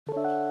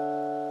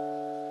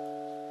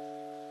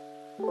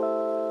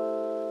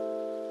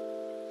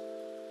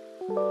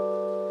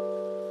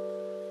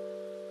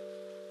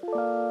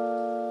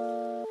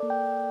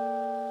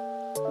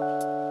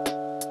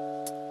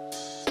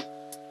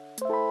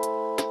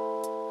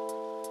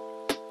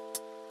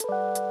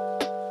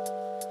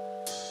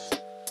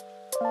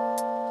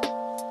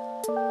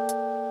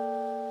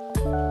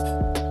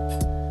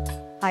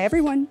Hi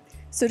everyone.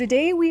 So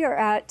today we are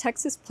at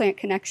Texas Plant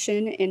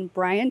Connection in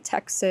Bryan,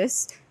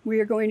 Texas. We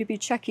are going to be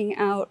checking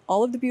out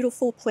all of the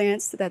beautiful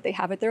plants that they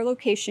have at their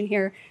location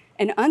here.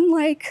 And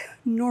unlike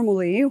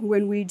normally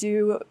when we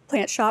do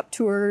plant shop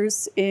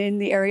tours in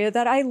the area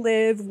that I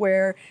live,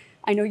 where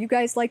I know you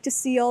guys like to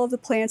see all of the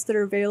plants that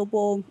are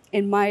available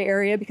in my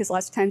area because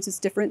lots of times it's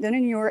different than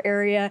in your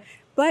area.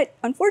 But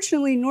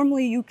unfortunately,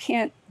 normally you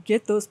can't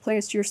get those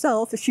plants to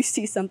yourself if you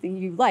see something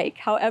you like.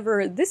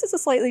 However, this is a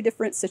slightly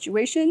different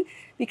situation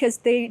because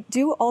they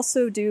do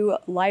also do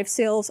live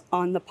sales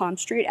on the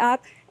Palmstreet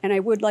app. And I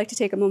would like to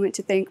take a moment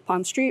to thank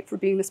Palmstreet for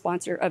being the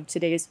sponsor of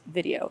today's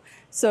video.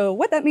 So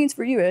what that means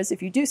for you is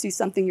if you do see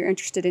something you're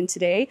interested in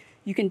today,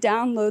 you can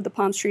download the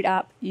Palmstreet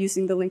app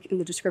using the link in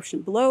the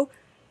description below.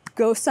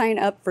 Go sign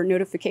up for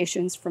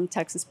notifications from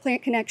Texas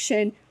Plant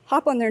Connection,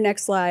 hop on their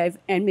next live,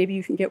 and maybe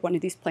you can get one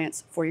of these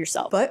plants for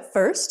yourself. But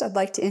first, I'd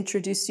like to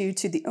introduce you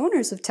to the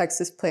owners of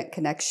Texas Plant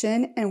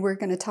Connection, and we're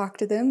going to talk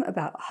to them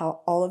about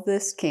how all of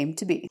this came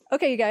to be.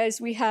 Okay, you guys,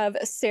 we have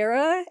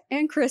Sarah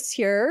and Chris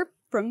here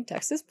from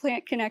Texas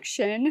Plant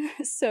Connection.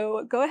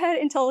 So go ahead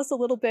and tell us a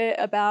little bit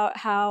about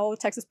how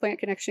Texas Plant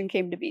Connection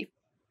came to be.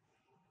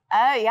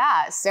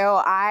 Yeah,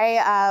 so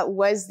I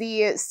was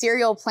the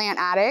serial plant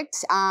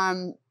addict.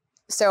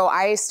 So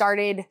I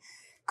started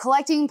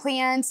collecting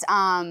plants.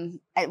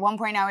 At one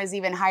point I was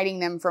even hiding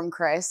them from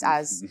Chris,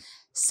 as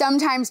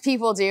sometimes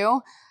people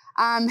do.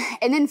 And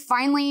then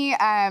finally,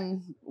 I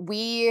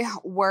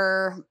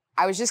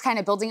was just kind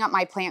of building up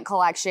my plant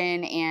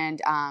collection,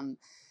 and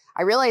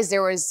I realized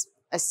there was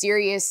a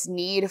serious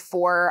need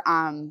for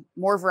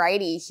more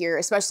variety here,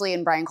 especially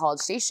in Bryan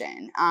College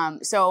Station.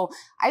 So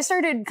I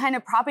started kind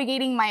of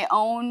propagating my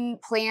own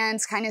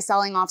plants, kind of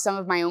selling off some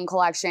of my own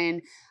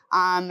collection.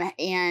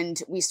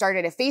 And we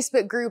started a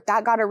Facebook group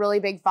that got a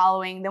really big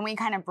following. Then we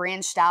kind of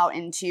branched out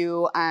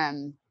into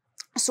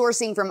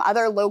sourcing from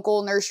other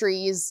local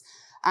nurseries.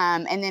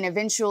 And then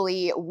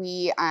eventually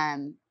we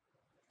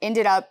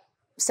ended up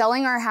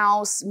selling our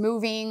house,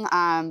 moving,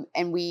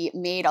 and we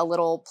made a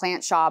little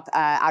plant shop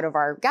out of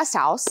our guest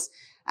house.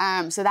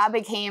 So that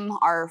became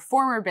our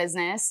former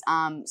business.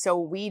 So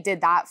we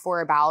did that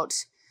for about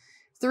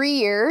 3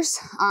 years.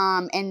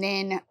 And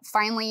then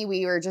finally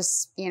we were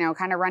just,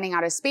 kind of running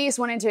out of space,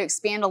 wanted to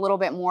expand a little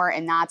bit more.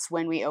 And that's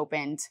when we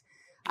opened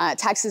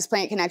Texas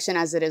Plant Connection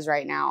as it is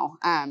right now.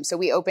 So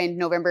we opened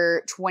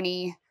November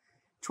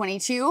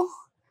 2022.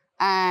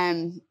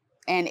 And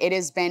it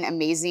has been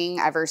amazing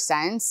ever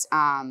since.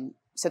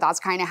 So that's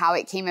kind of how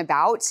it came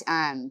about.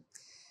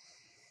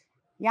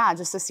 Yeah,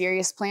 just a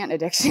serious plant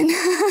addiction.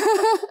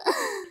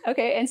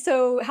 Okay, and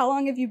so how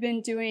long have you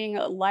been doing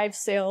live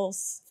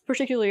sales,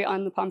 particularly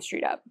on the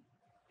Palmstreet app?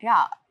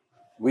 Yeah.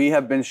 We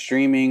have been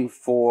streaming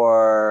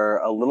for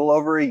a little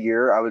over a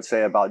year. I would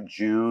say about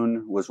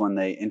June was when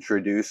they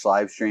introduced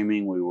live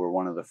streaming. We were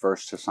one of the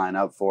first to sign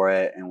up for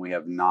it, and we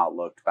have not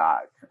looked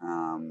back.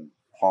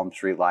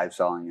 Palmstreet live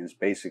selling is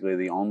basically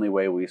the only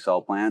way we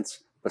sell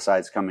plants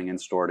besides coming in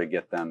store to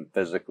get them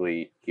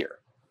physically here.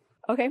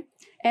 Okay,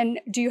 and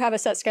do you have a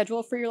set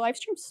schedule for your live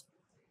streams?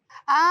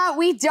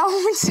 We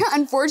don't,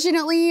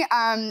 unfortunately.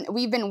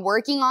 We've been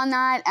working on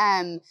that.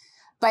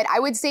 But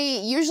I would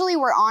say usually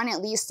we're on at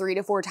least 3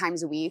 to 4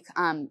 times a week.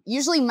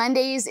 Usually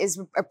Mondays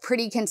is a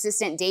pretty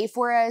consistent day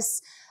for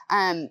us.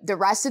 The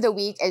rest of the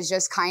week is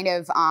just kind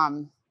of,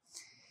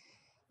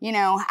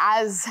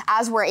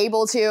 as we're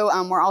able to.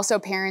 We're also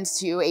parents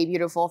to a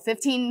beautiful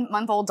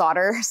 15-month-old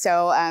daughter,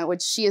 so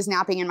which she is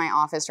napping in my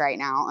office right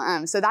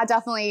now. So that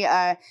definitely,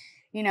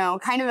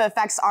 kind of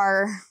affects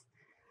our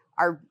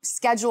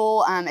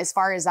schedule as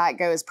far as that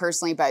goes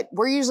personally, but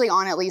we're usually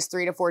on at least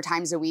 3 to 4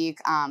 times a week.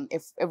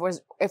 If it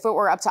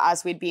were up to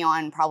us, we'd be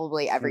on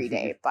probably every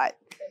day, but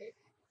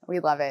we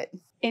love it.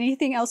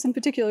 Anything else in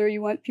particular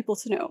you want people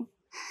to know?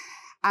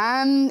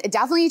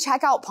 Definitely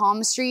check out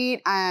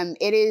Palmstreet.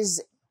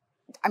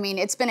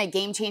 It's been a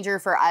game changer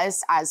for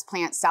us as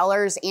plant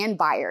sellers and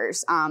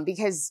buyers,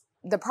 because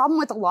the problem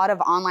with a lot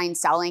of online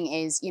selling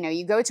is,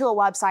 you go to a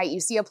website, you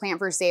see a plant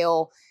for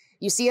sale,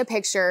 you see a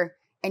picture,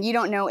 and you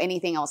don't know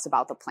anything else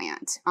about the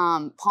plant.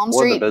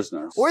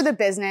 Palmstreet, or the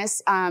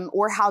business,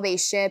 or how they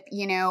ship,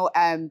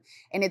 and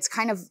it's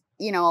kind of,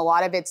 a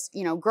lot of it's,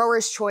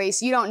 grower's choice.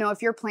 You don't know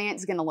if your plant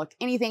is going to look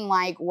anything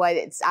like what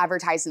it's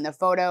advertised in the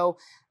photo.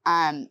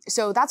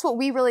 So that's what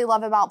we really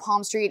love about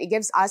Palmstreet. It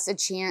gives us a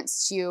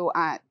chance to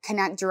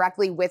connect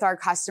directly with our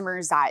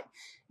customers that,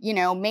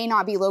 may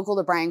not be local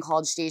to Bryan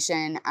College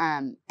Station,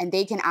 and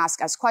they can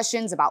ask us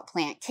questions about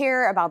plant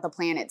care, about the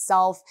plant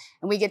itself,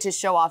 and we get to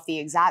show off the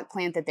exact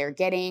plant that they're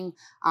getting.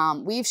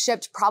 We've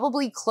shipped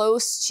probably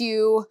close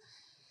to,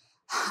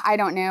 I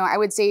don't know, I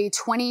would say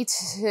 20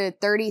 to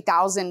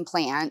 30,000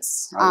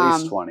 plants. At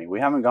least 20. We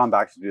haven't gone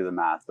back to do the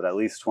math, but at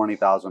least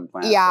 20,000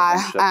 plants have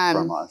been shipped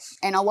from us.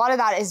 And a lot of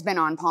that has been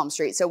on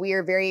Palmstreet. So we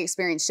are very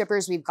experienced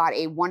shippers. We've got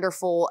a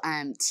wonderful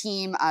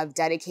team of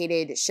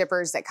dedicated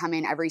shippers that come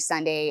in every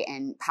Sunday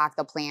and pack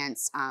the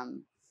plants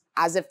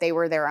as if they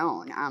were their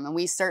own. And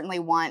we certainly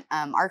want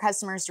our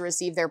customers to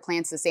receive their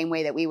plants the same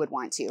way that we would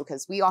want to,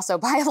 because we also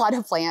buy a lot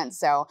of plants.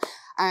 So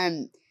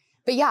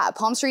But yeah,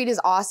 Palmstreet is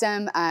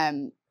awesome.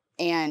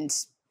 And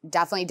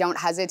definitely don't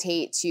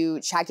hesitate to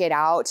check it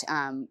out.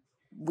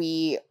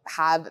 We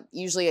have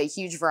usually a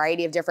huge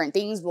variety of different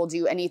things. We'll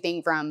do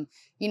anything from,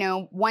 you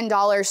know,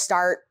 $1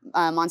 start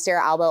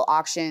Monstera albo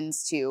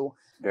auctions to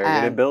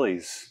variegated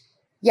billies.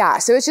 Yeah,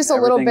 so it's just a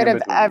little bit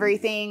of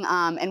everything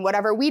and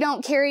whatever. We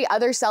don't carry,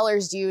 other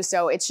sellers do.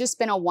 So it's just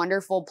been a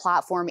wonderful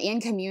platform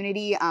and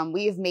community.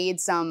 We've made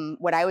some,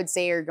 what I would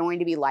say are going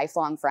to be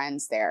lifelong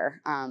friends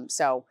there.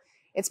 So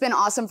it's been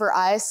awesome for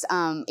us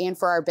and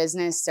for our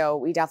business. So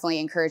we definitely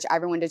encourage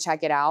everyone to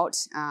check it out.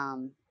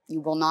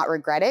 You will not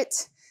regret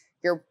it.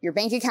 Your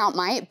bank account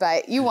might,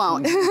 but you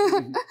won't.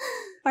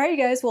 All right, you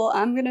guys. Well,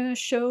 I'm going to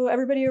show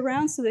everybody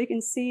around so they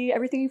can see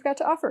everything you've got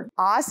to offer.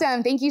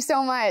 Awesome. Thank you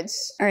so much.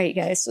 All right,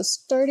 guys. So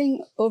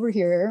starting over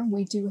here,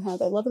 we do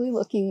have a lovely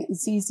looking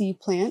ZZ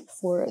plant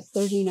for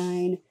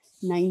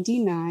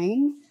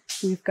 $39.99.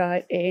 We've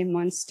got a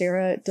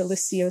Monstera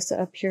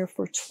deliciosa up here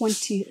for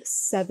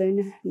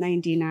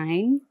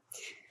 $27.99.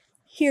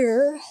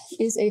 Here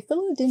is a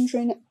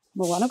philodendron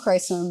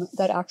melanochrysum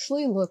that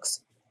actually looks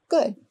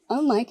good,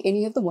 unlike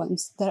any of the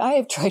ones that I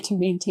have tried to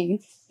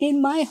maintain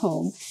in my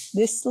home.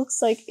 This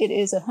looks like it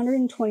is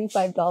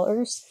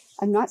 $125.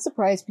 I'm not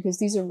surprised because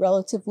these are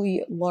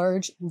relatively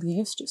large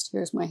leaves. Just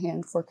here's my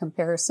hand for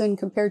comparison.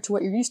 Compared to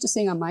what you're used to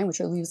seeing on mine, which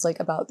are leaves like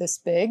about this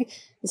big,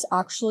 this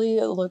actually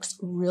looks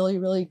really,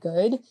 really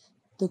good.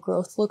 The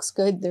growth looks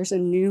good. There's a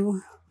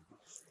new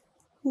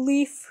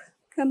leaf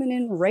coming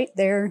in right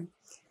there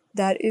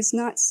that is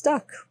not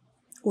stuck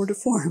or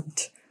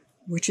deformed,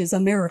 which is a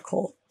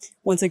miracle.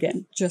 Once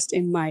again, just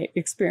in my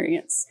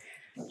experience.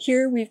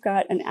 Here we've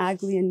got an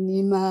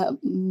Aglaonema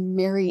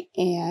Mary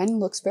Ann.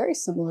 Looks very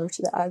similar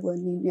to the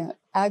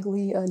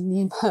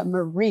Aglaonema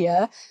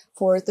Maria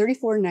for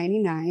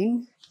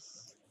 $34.99.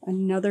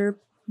 Another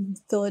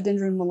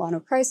philodendron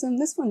melanochrysum.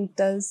 This one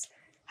does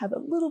have a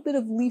little bit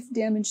of leaf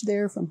damage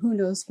there from who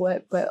knows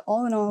what, but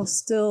all in all,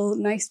 still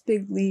nice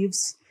big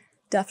leaves.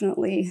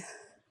 Definitely,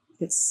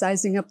 it's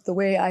sizing up the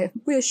way I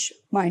wish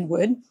mine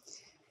would.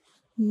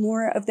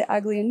 More of the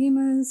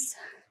Aglaonemas,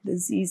 the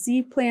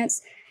ZZ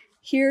plants.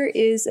 Here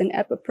is an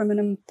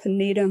Epipremnum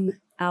pinnatum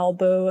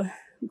albo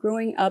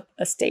growing up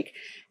a stake.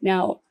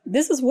 Now,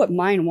 this is what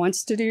mine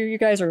wants to do, you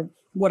guys, or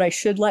what I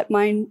should let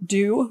mine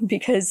do,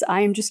 because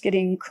I'm just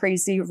getting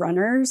crazy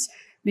runners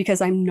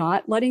because I'm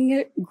not letting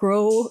it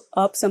grow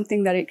up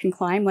something that it can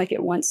climb like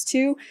it wants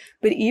to.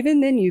 But even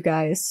then, you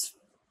guys,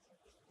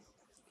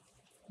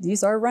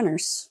 these are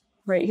runners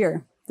right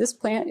here. This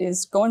plant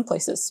is going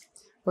places,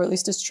 or at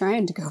least it's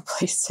trying to go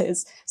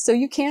places. So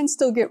you can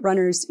still get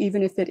runners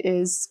even if it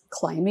is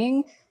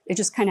climbing. It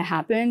just kind of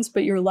happens,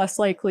 but you're less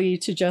likely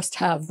to just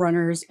have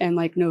runners and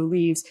like no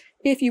leaves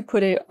if you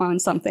put it on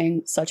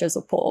something such as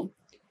a pole.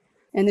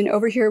 And then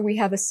over here we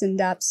have a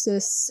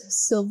Syndapsis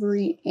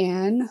Silvery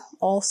Ann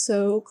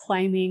also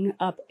climbing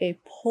up a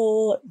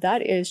pole.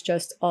 That is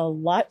just a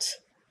lot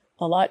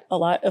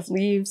of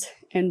leaves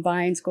and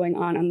vines going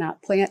on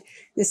that plant.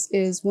 This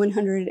is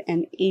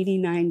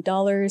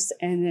 $189.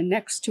 And then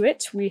next to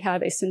it, we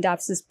have a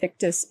Syndapsis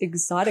Pictus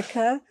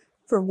Exotica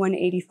for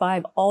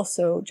 $185.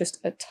 Also just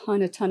a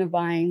ton of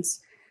vines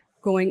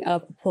going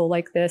up a pole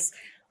like this.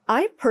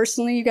 I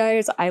personally, you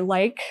guys, I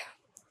like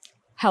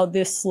how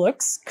this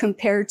looks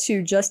compared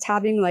to just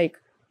having like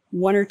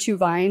one or two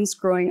vines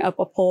growing up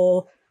a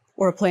pole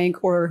or a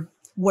plank or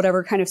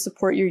whatever kind of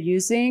support you're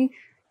using.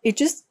 It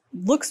just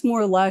looks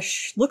more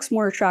lush, looks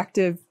more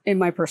attractive in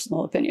my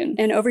personal opinion.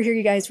 And over here,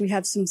 you guys, we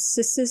have some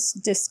Cissus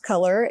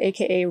discolor,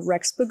 aka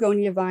Rex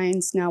begonia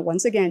vines. Now,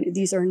 once again,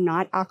 these are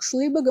not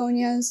actually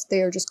begonias.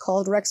 They are just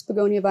called Rex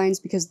begonia vines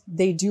because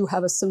they do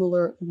have a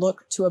similar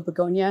look to a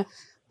begonia.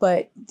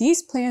 But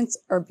these plants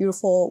are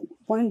beautiful.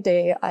 One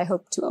day I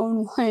hope to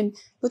own one.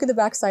 Look at the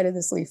back side of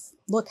this leaf.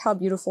 Look how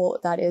beautiful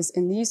that is.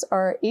 And these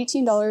are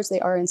 $18.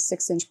 They are in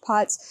 6-inch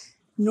pots.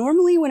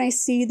 Normally when I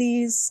see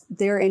these,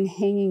 they're in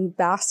hanging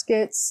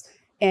baskets.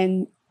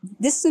 And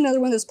this is another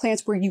one of those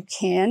plants where you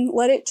can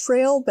let it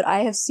trail, but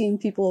I have seen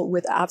people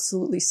with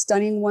absolutely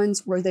stunning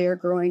ones where they are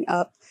growing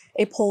up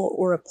a pole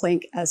or a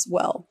plank as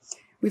well.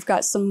 We've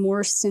got some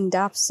more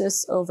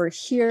Syndapsis over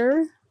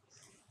here.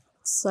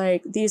 It's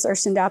like these are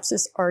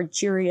Syndapsis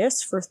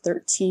argyrius for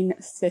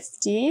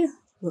 $13.50.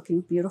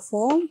 Looking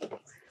beautiful.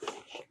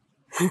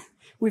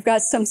 We've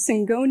got some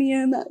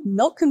Syngonium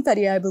milk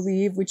confetti, I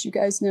believe, which you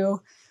guys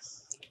know,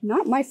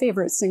 not my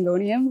favorite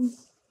Syngonium.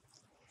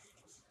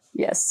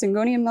 Yes,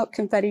 Syngonium milk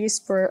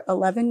confettis for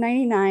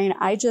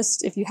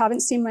 $11.99. If you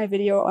haven't seen my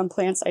video on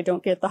plants I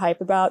don't get the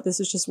hype about, this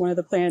is just one of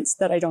the plants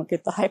that I don't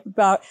get the hype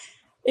about.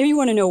 If you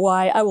want to know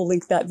why, I will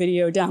link that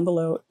video down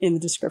below in the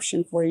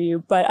description for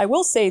you. But I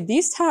will say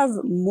these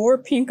have more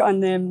pink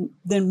on them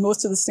than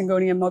most of the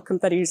Syngonium milk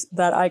confettis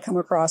that I come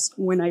across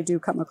when I do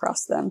come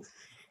across them.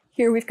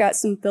 Here we've got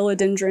some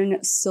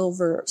philodendron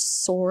silver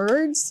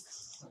swords.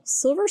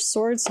 Silver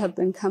swords have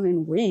been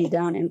coming way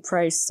down in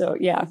price. So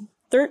yeah,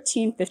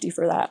 $13.50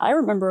 for that. I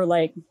remember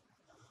like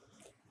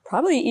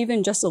probably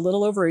even just a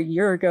little over a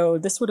year ago,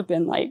 this would have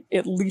been like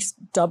at least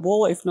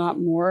double, if not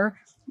more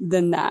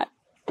than that.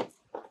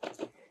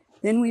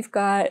 Then we've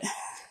got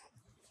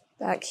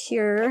back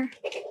here,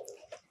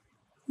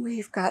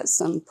 we've got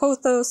some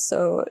pothos.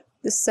 So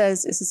this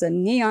says this is a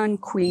neon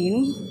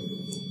queen.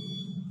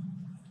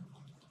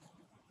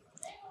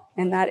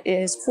 And that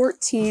is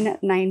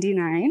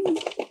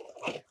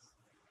 $14.99.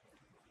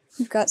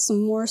 We've got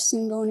some more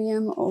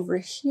syngonium over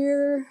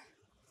here.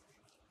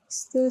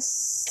 What's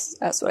this?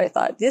 That's what I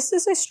thought. This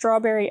is a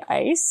strawberry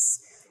ice.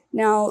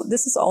 Now,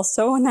 this is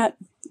also on that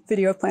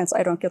video of plants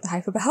I don't get the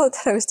hype about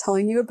that I was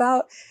telling you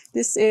about.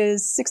 This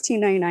is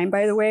 $16.99,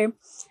 by the way.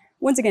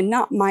 Once again,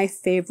 not my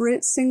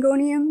favorite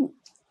syngonium.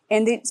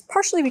 And it's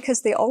partially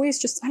because they always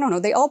just, I don't know,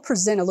 they all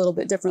present a little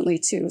bit differently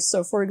too.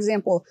 So for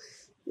example,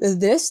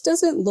 this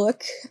doesn't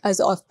look as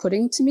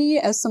off-putting to me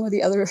as some of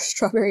the other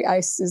strawberry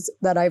ices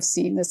that I've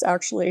seen. This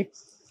actually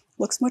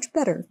looks much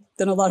better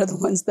than a lot of the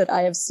ones that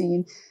I have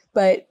seen.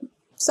 But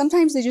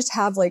sometimes they just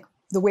have like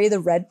the way the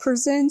red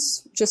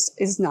presents just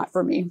is not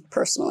for me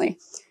personally.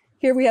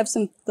 Here we have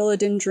some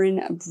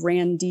philodendron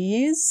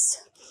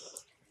brandies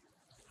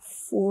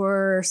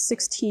for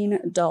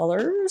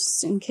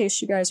 $16. In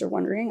case you guys are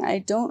wondering, I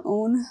don't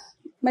own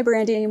my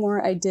brandy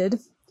anymore. I did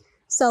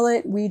sell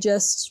it.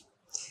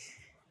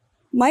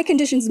 My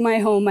conditions in my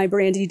home, my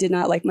brandy did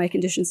not like my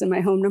conditions in my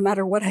home no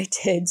matter what I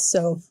did.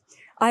 So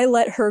I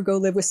let her go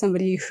live with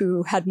somebody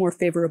who had more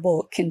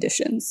favorable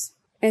conditions.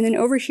 And then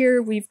over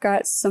here, we've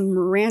got some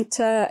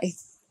Maranta. I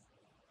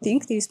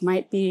think these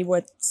might be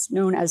what's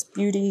known as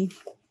Beauty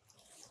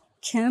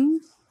Kim.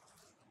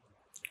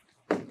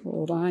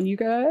 Hold on, you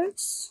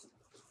guys.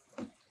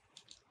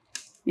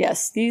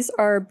 Yes, these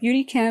are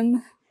Beauty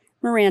Kim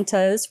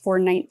Marantas for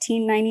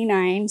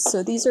 $19.99.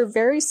 So these are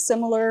very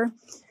similar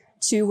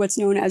to what's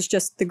known as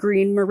just the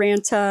green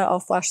Maranta. I'll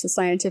flash the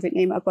scientific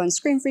name up on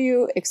screen for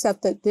you,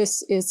 except that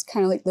this is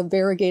kind of like the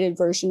variegated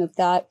version of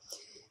that.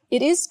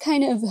 It is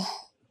kind of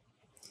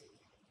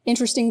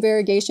interesting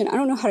variegation. I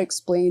don't know how to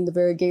explain the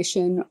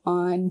variegation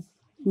on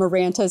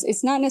Marantas.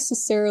 It's not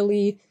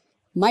necessarily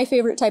my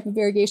favorite type of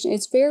variegation.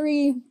 It's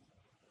very,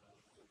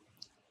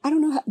 I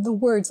don't know how, the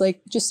words,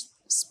 like just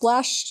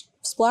splash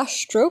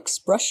strokes,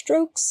 brush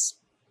strokes.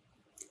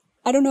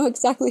 I don't know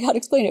exactly how to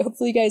explain it.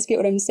 Hopefully you guys get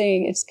what I'm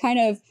saying. It's kind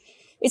of,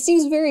 it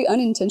seems very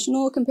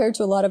unintentional compared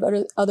to a lot of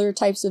other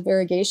types of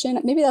variegation.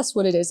 Maybe that's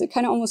what it is. It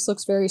kind of almost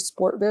looks very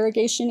sport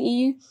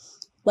variegation-y,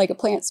 like a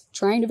plant's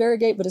trying to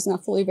variegate, but it's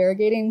not fully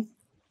variegating.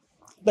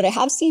 But I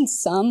have seen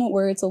some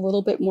where it's a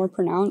little bit more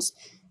pronounced,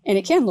 and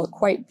it can look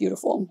quite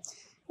beautiful.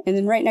 And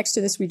then right next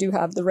to this, we do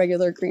have the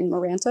regular green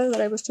Maranta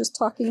that I was just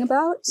talking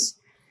about.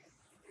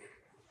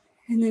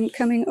 And then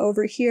coming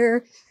over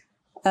here,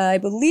 I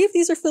believe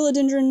these are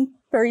Philodendron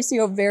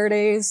Paricio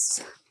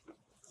Verdes.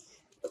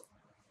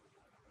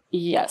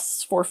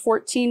 Yes, for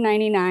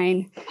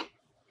 $14.99.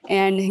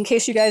 And in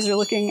case you guys are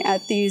looking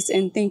at these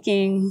and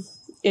thinking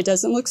it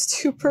doesn't look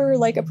super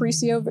like a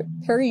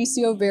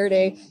Paricio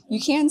Verde,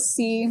 you can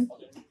see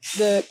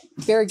the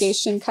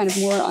variegation kind of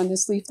more on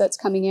this leaf that's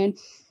coming in.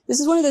 This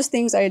is one of those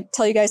things I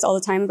tell you guys all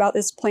the time about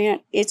this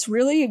plant. It's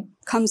really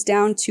comes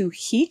down to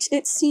heat,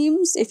 it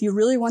seems. If you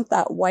really want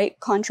that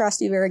white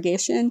contrasty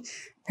variegation,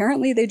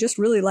 apparently they just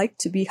really like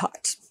to be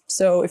hot.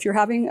 So if you're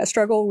having a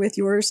struggle with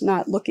yours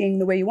not looking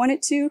the way you want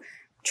it to,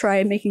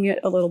 try making it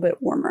a little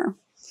bit warmer.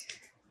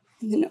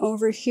 And then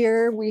over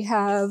here we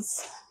have,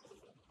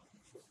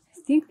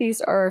 I think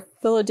these are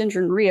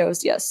Philodendron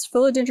Rios. Yes,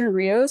 Philodendron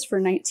Rios for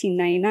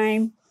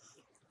 $19.99.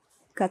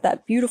 Got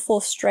that beautiful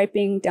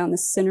striping down the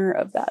center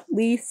of that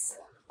leaf.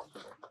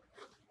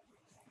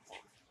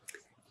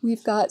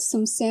 We've got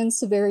some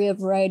Sansevieria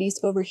varieties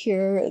over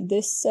here.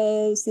 This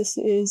says this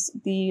is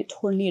the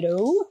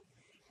Tornado,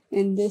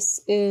 and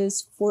this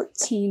is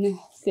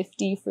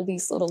 $14.50 for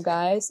these little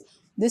guys.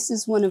 This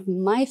is one of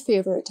my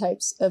favorite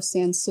types of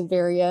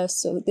Sansevieria.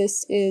 So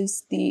this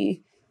is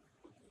the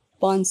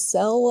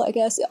Boncel, I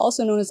guess,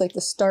 also known as like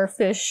the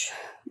starfish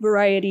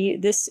variety.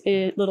 This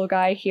little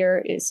guy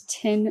here is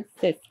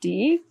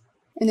 $10.50.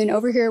 And then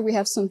over here we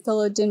have some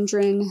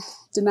Philodendron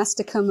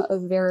domesticum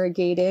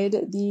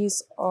variegated.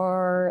 These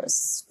are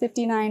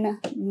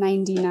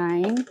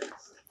 $59.99.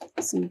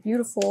 Some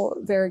beautiful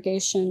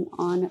variegation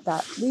on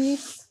that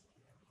leaf.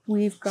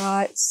 We've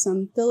got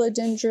some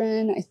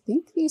Philodendron. I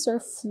think these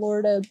are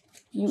Florida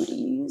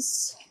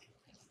Beauties.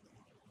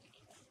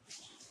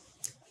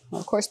 Well,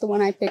 of course, the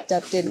one I picked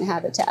up didn't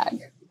have a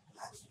tag.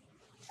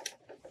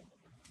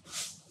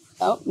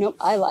 Oh, nope,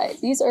 I lied.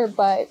 These are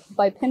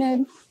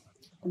Bipinifolium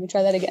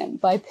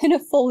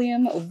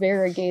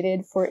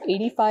variegated for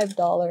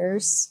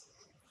 $85.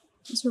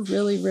 These are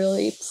really,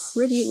 really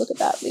pretty. Look at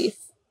that leaf.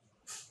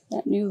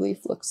 That new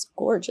leaf looks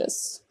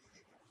gorgeous.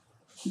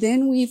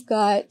 Then we've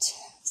got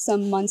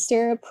some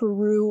Monstera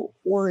Peru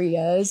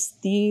Aureas.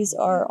 These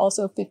are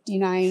also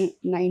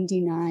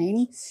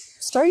 $59.99.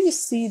 Starting to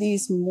see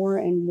these more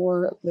and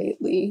more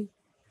lately.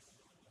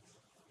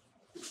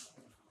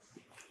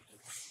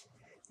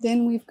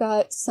 Then we've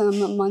got some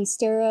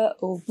Monstera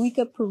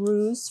Obliqua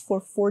Perus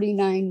for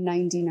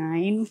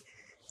 $49.99.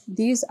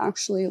 These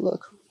actually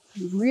look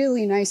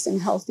really nice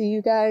and healthy,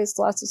 you guys.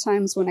 Lots of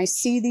times when I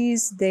see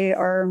these, they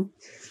are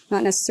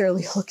not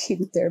necessarily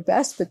looking their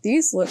best, but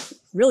these look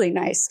really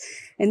nice.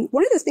 And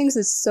one of the things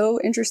that's so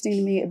interesting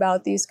to me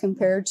about these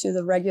compared to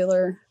the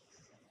regular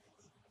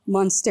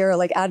Monstera,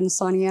 like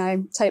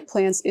Adansonii type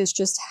plants, is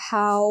just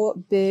how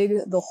big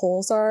the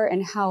holes are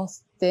and how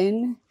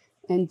thin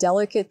and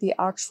delicate the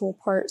actual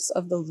parts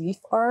of the leaf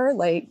are.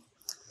 Like,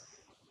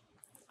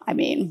 I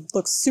mean,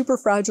 looks super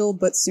fragile,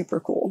 but super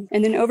cool.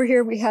 And then over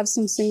here we have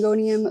some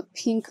Syngonium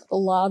pink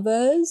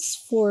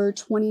lavas for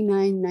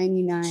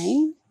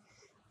 $29.99.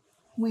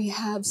 We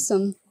have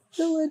some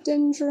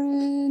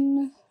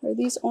philodendron. Are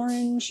these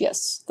orange?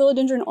 Yes,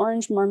 philodendron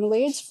orange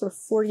marmalades for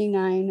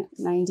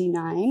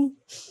 $49.99.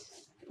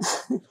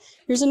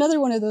 Here's another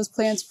one of those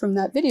plants from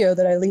that video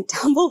that I linked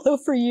down below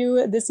for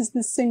you. This is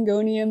the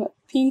Syngonium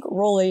pink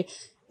rolly,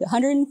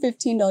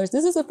 $115.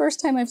 This is the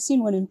first time I've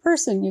seen one in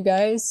person, you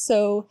guys.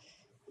 So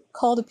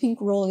called a pink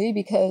rolly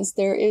because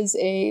there is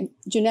a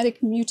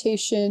genetic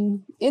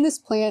mutation in this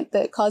plant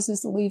that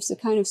causes the leaves to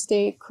kind of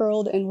stay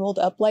curled and rolled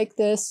up like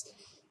this.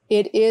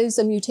 It is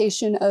a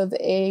mutation of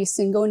a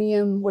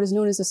Syngonium, what is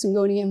known as a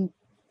Syngonium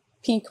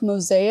pink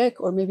mosaic,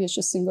 or maybe it's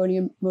just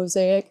Syngonium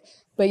mosaic.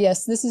 But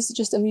yes, this is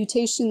just a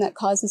mutation that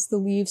causes the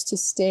leaves to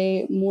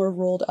stay more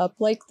rolled up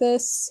like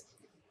this.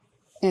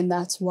 And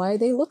that's why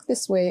they look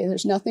this way.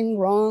 There's nothing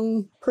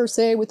wrong per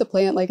se with the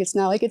plant. Like, it's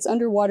not like it's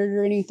underwatered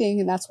or anything,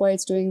 and that's why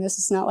it's doing this.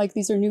 It's not like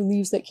these are new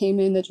leaves that came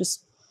in that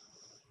just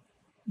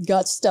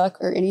got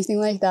stuck or anything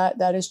like that.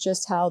 That is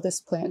just how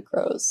this plant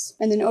grows.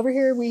 And then over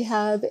here we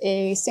have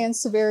a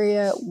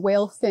Sansevieria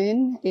whale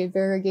fin, a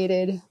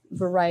variegated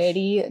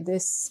variety.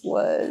 This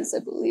was, I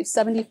believe,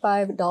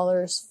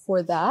 $75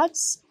 for that.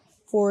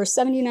 For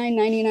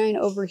 $79.99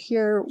 over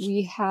here,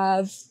 we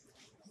have,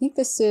 I think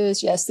this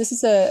is, yes, this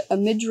is a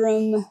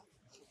Midrum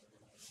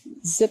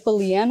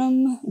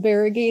zippolianum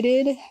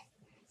variegated.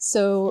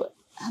 So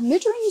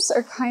Midrums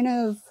are kind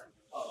of,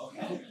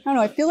 I don't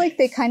know, I feel like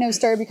they kind of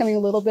started becoming a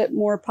little bit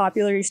more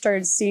popular. You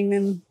started seeing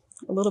them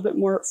a little bit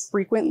more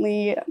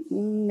frequently,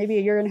 maybe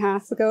a year and a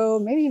half ago,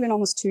 maybe even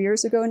almost 2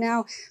 years ago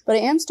now. But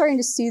I am starting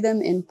to see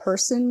them in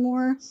person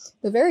more.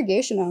 The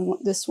variegation on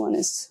this one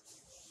is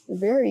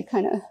very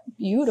kind of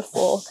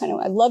beautiful.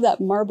 I love that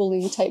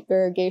marbling type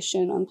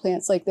variegation on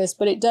plants like this,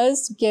 but it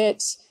does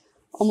get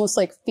almost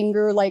like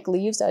finger-like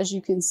leaves, as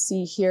you can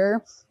see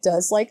here.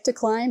 Does like to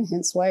climb,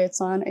 hence why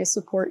it's on a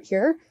support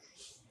here.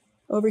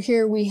 Over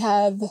here we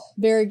have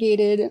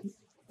variegated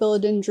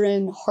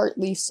philodendron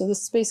heartleaf. So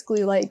this is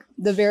basically like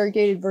the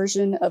variegated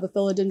version of a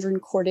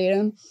philodendron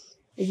cordatum.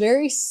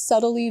 Very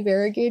subtly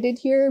variegated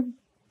here,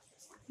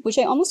 which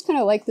I almost kind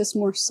of like this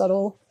more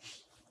subtle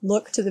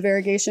look to the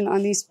variegation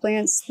on these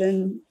plants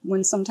than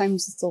when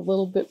sometimes it's a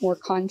little bit more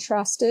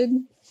contrasted.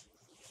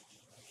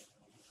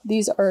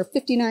 These are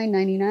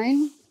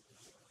 $59.99.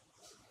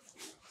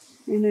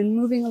 And then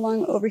moving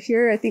along over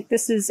here, I think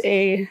this is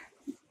a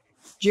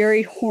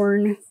Jerry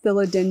horn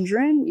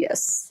philodendron.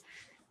 Yes,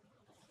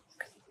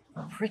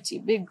 pretty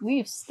big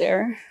leaves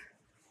there.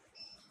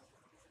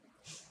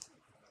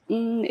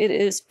 It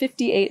is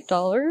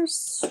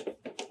 $58.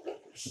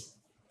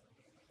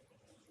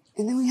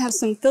 And then we have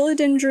some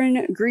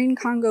philodendron green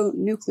Congo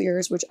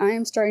nuclears, which I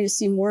am starting to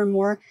see more and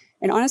more.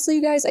 And honestly,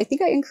 you guys, I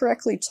think I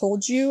incorrectly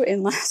told you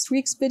in last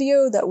week's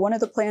video that one of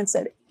the plants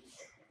at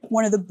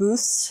one of the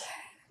booths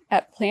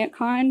at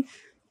PlantCon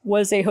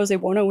was a Jose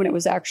Bono when it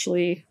was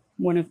actually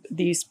one of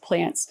these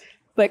plants.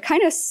 But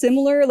kind of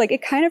similar, like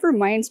it kind of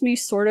reminds me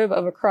sort of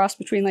a cross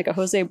between like a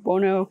Jose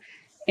Bono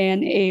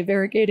and a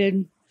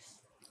variegated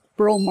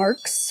Burl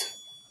Marx,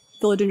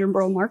 philodendron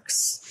Burl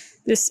Marx.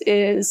 This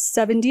is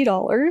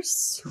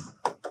 $70.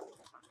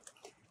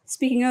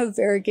 Speaking of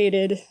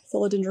variegated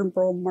philodendron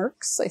Burl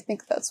Marx, I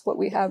think that's what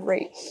we have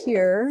right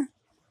here.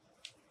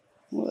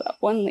 Ooh, that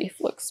one leaf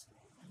looks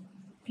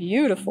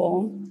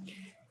beautiful.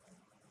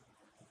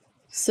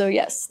 So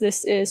yes,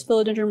 this is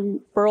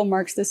philodendron Burl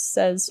Marx. This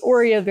says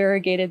Aurea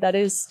variegated. That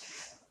is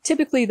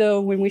typically, though,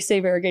 when we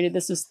say variegated,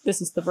 this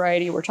is the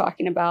variety we're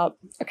talking about.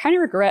 I kind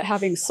of regret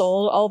having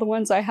sold all the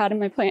ones I had in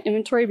my plant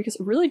inventory because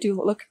I really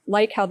do look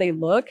like how they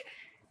look.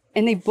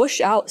 And they bush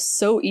out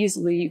so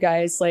easily, you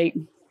guys. Like,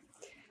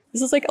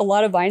 this is like a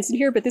lot of vines in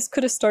here, but this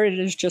could have started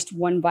as just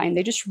one vine.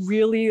 They just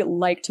really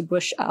like to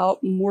bush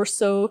out more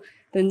so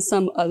than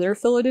some other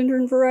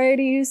philodendron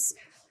varieties.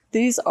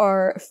 These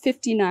are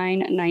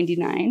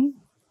 $59.99.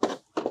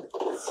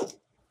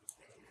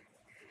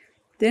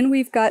 Then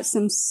we've got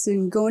some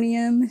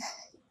Syngonium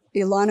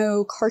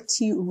Ilano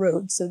Carti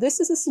Road. So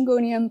this is a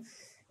Syngonium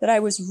that I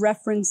was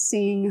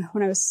referencing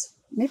when I was,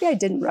 maybe I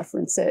didn't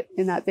reference it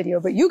in that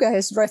video, but you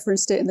guys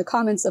referenced it in the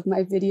comments of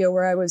my video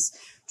where I was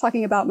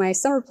talking about my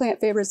summer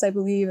plant favorites, I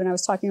believe, and I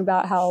was talking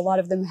about how a lot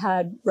of them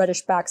had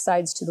reddish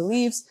backsides to the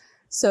leaves.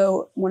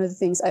 So one of the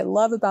things I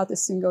love about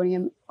this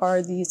Syngonium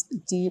are these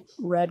deep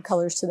red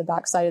colors to the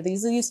backside of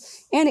these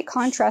leaves, and it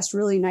contrasts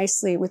really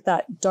nicely with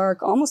that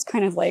dark, almost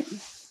kind of like,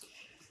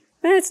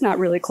 it's not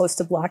really close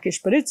to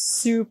blackish, but it's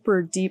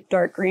super deep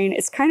dark green.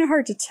 It's kind of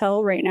hard to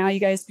tell right now, you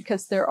guys,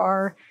 because there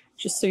are,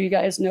 just so you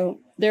guys know,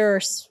 there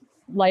are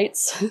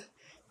lights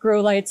grow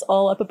lights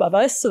all up above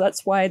us, so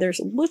that's why there's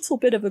a little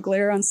bit of a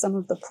glare on some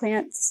of the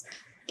plants.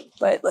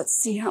 But let's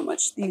see how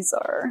much these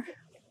are.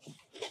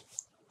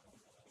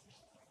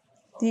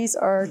 These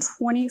are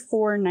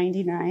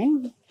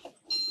 $24.99.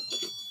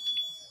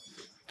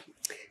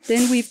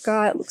 Then we've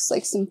got, looks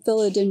like some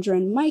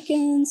philodendron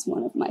micans,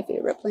 one of my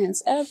favorite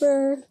plants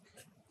ever.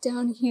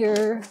 Down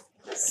here,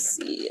 let's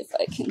see if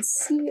I can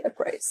see a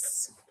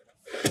price.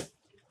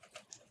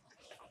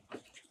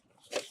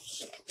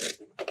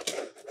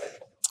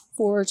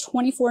 For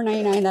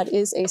 $24.99, that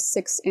is a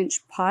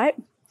 6-inch pot.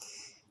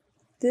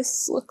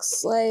 This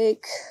looks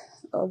like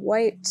a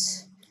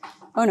white,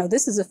 oh no,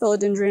 this is a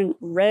philodendron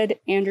red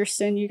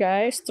Anderson, you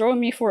guys. Throwing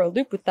me for a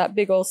loop with that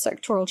big old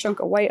sectoral chunk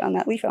of white on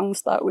that leaf. I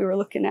almost thought we were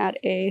looking at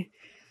a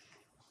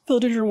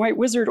philodendron white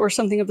wizard or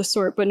something of the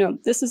sort, but no,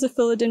 this is a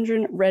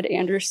philodendron red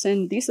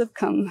Anderson. These have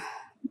come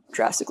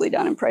drastically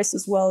down in price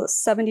as well.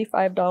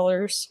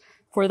 $75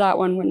 for that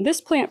one. When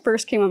this plant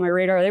first came on my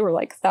radar, they were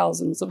like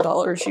thousands of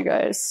dollars, you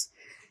guys.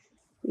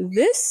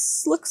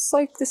 This looks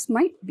like this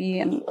might be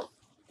an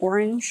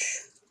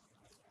orange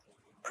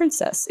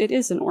princess. It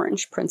is an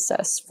orange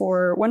princess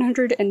for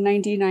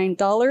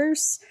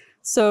 $199.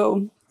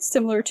 So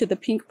similar to the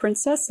pink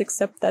princess,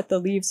 except that the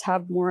leaves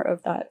have more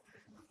of that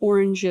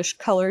orangish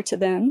color to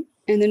them.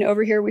 And then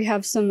over here we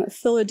have some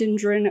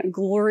philodendron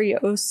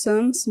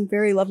gloriosum, some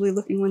very lovely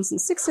looking ones in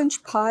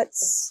 6-inch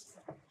pots.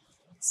 Let's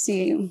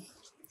see,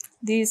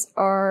 these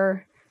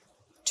are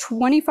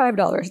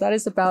 $25. That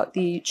is about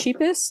the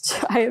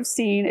cheapest I have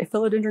seen a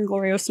philodendron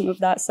gloriosum of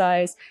that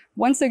size.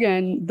 Once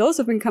again, those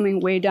have been coming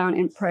way down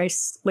in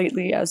price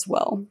lately as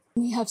well.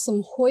 We have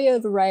some Hoya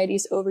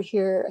varieties over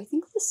here. I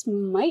think this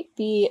might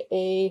be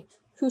a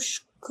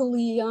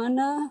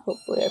Hushkliana.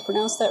 Hopefully I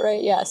pronounced that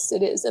right. Yes,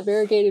 it is a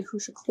variegated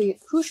Hushkli.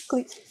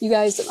 You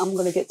guys, I'm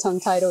going to get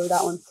tongue-tied over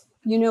that one.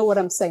 You know what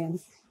I'm saying.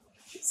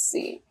 Let's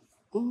see.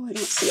 Oh, I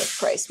don't see a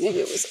price.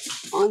 Maybe it was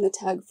on the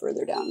tag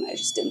further down. I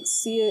just didn't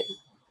see it.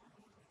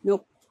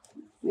 Nope.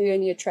 Maybe I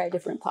need to try a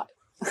different pot.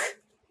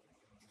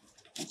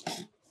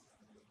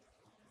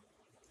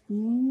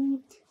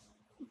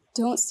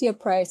 Don't see a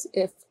price.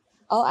 If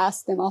I'll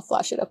ask them, I'll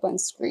flash it up on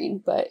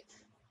screen, but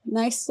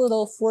nice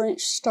little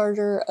 4-inch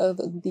starter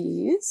of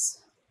these.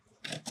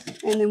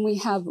 And then we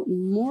have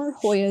more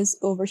Hoyas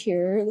over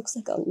here. It looks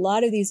like a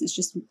lot of these is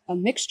just a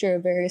mixture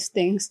of various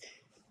things.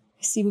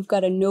 I see we've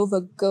got a Nova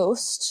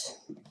Ghost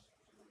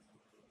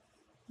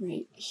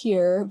right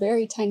here.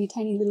 Very tiny,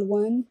 tiny little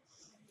one.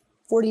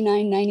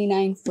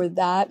 $49.99 for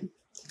that.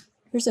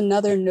 Here's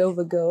another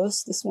Nova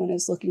Ghost. This one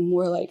is looking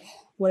more like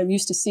what I'm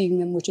used to seeing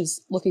them, which is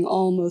looking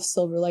almost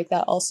silver like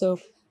that. Also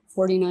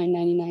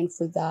 $49.99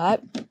 for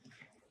that.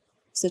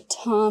 It's a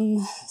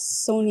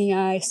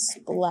Thomsonii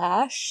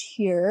Splash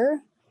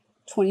here,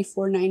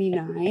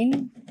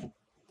 $24.99.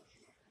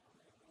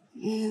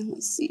 And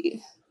let's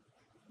see,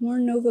 more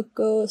Nova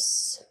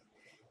Ghosts.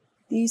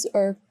 These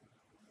are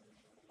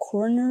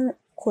corn.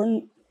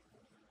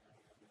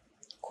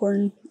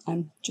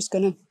 I'm just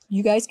gonna,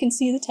 you guys can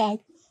see the tag.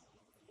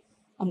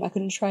 I'm not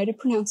gonna try to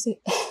pronounce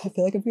it. I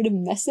feel like I'm gonna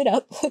mess it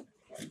up.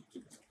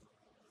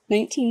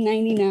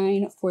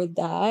 $19.99 for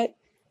that.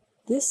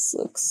 This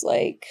looks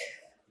like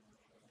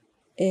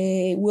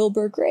a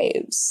Wilbur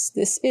Graves.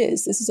 This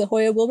is a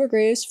Hoya Wilbur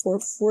Graves for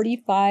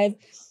 $45.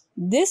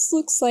 This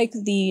looks like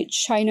the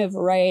China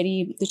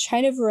variety. The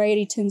China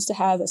variety tends to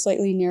have a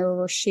slightly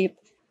narrower shape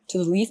to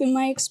the leaf in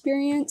my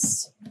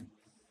experience.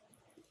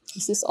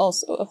 Is this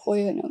also a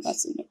Hoya? No,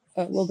 that's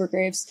a Wilbur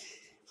Graves.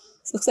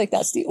 It looks like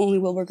that's the only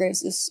Wilbur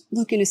Graves. Just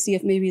looking to see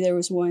if maybe there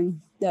was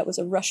one that was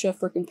a Russia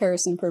for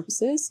comparison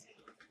purposes.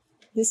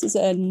 This is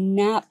a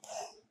Nap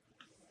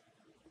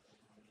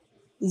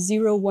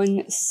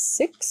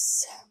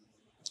 016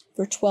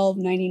 for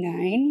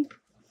 $12.99.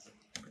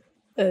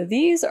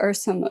 These are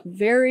some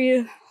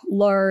very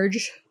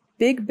large,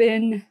 big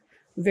bin,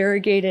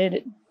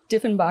 variegated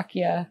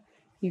Dieffenbachia.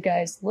 You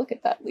guys, look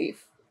at that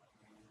leaf.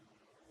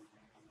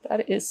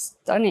 That is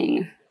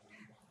stunning.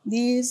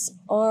 These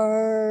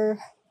are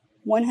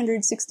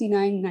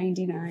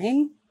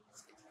 $169.99.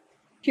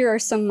 Here are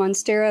some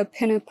Monstera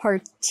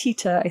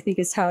penipartita, I think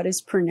is how it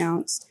is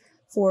pronounced,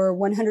 for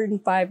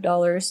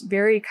 $105.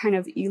 Very kind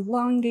of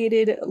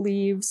elongated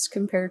leaves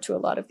compared to a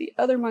lot of the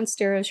other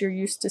Monsteras you're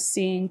used to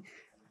seeing.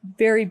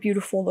 Very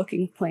beautiful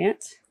looking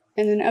plant.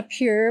 And then up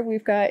here,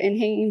 we've got in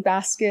hanging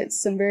baskets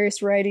some various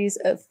varieties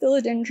of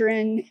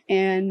philodendron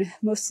and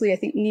mostly, I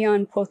think,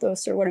 neon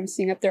pothos are what I'm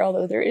seeing up there,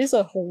 although there is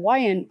a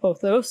Hawaiian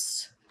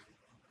pothos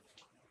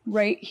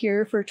right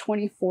here for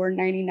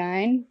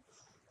 $24.99.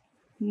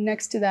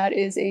 Next to that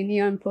is a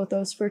neon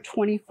pothos for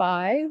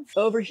 $25.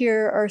 Over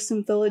here are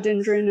some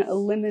philodendron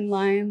lemon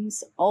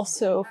limes,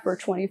 also for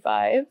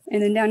 $25.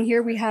 And then down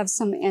here we have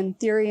some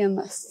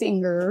anthurium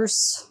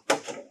fingers,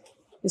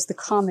 is the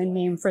common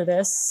name for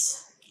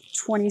this.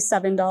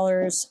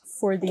 $27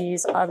 for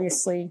these,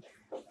 obviously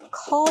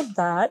called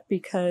that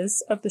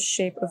because of the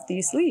shape of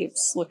these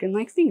leaves, looking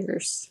like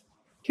fingers.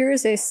 Here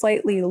is a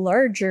slightly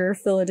larger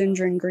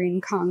philodendron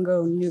green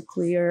Congo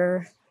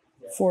nuclear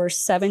for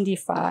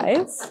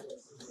 $75.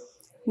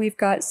 We've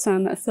got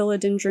some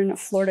philodendron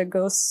Florida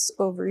ghosts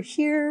over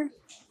here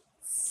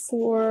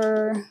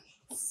for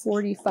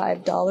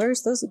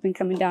 $45. Those have been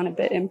coming down a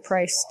bit in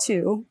price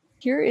too.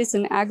 Here is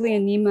an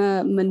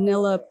Aglaonema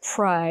Manila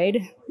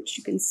Pride, which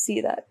you can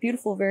see that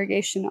beautiful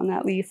variegation on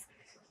that leaf.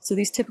 So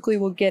these typically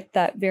will get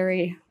that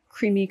very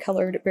creamy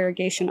colored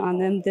variegation on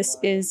them. This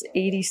is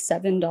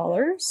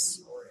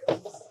 $87.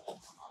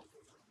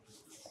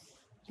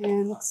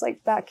 And looks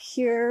like back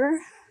here,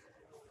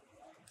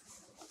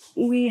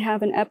 we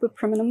have an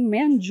Epiprimnum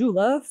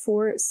Mandula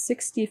for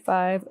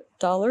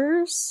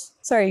 $65.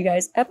 Sorry, you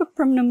guys,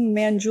 Epiprimnum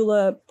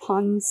Mandula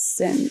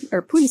Punsen.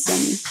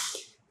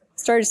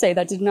 Sorry to say,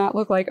 that did not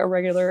look like a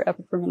regular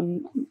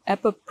Epiprimnum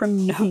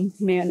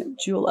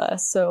Mandula.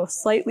 So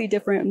slightly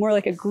different, more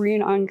like a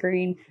green on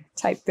green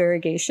type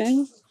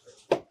variegation.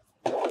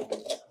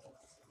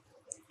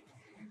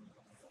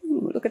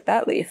 Ooh, look at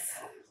that leaf.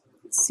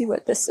 Let's see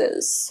what this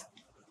is.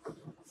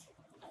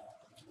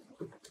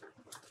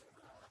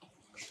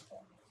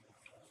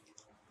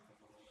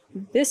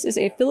 This is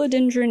a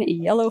philodendron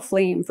yellow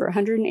flame for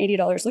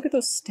 $180. Look at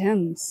those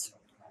stems.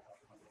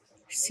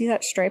 See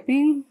that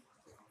striping?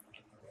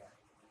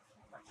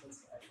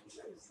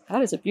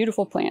 That is a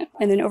beautiful plant.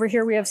 And then over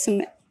here we have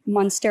some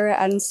Monstera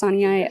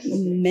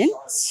adansonii mint.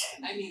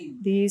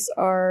 These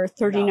are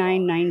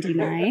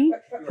 $39.99.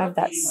 Have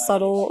that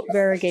subtle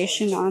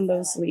variegation on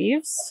those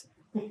leaves.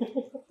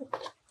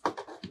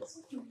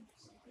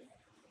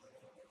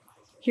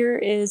 Here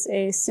is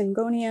a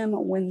Syngonium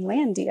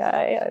Winlandii,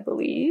 I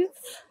believe.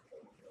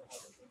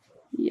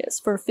 Yes,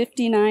 for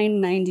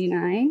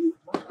 $59.99.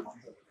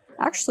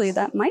 Actually,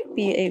 that might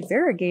be a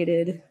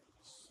variegated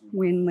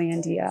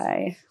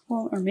Winlandii.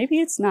 Well, or maybe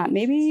it's not.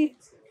 Maybe,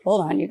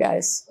 hold on, you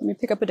guys. Let me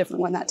pick up a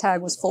different one. That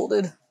tag was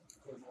folded.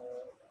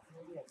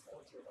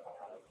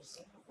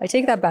 I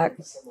take that back.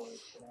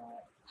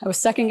 I was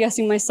second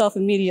guessing myself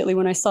immediately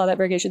when I saw that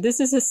variegation.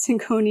 This is a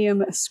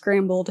Syngonium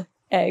scrambled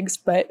eggs,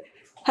 but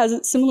has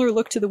a similar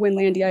look to the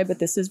Winlandii, but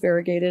this is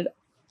variegated,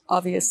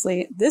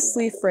 obviously. This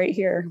leaf right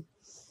here,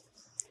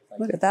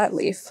 look at that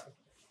leaf.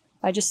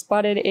 I just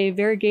spotted a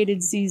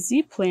variegated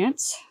ZZ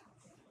plant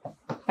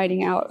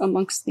hiding out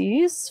amongst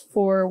these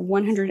for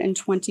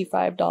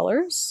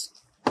 $125.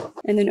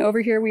 And then over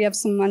here we have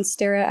some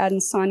Monstera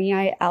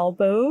adansonii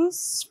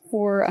albos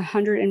for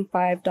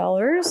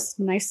 $105.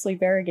 Nicely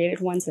variegated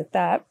ones at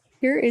that.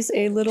 Here is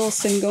a little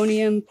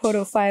Syngonium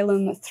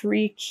podophyllum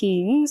 3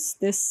 Kings.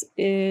 This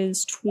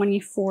is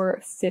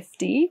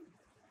 $24.50.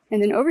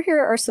 And then over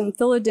here are some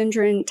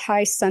philodendron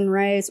Thai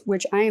Sunrise,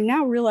 which I am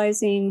now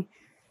realizing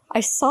I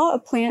saw a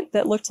plant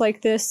that looked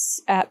like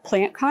this at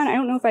PlantCon. I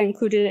don't know if I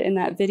included it in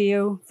that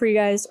video for you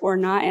guys or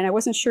not, and I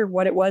wasn't sure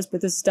what it was,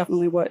 but this is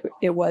definitely what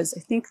it was.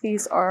 I think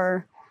these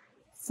are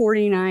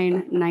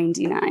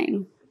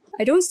 $49.99.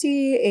 I don't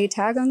see a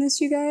tag on this,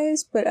 you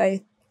guys, but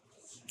I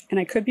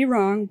could be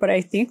wrong, but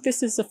I think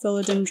this is a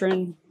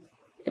philodendron.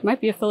 It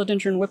might be a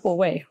philodendron Whipple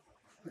Way.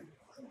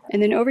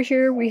 And then over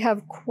here we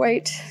have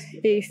quite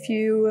a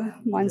few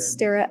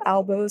Monstera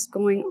albos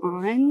going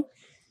on.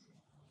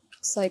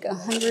 Looks like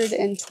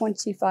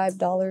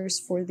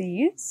 $125 for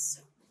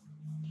these.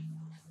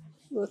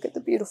 Look at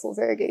the beautiful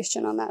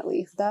variegation on that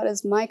leaf. That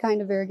is my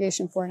kind of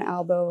variegation for an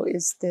albo,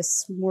 is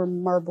this more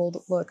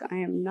marbled look. I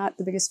am not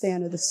the biggest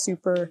fan of the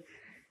super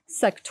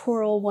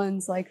sectoral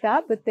ones like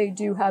that, but they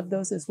do have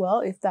those as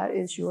well if that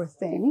is your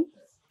thing.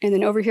 And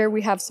then over here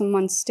we have some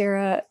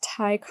Monstera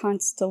Thai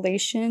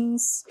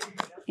Constellations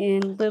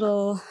in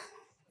little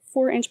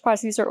 4-inch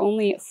pots. These are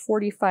only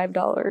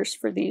 $45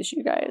 for these,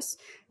 you guys.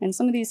 And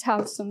some of these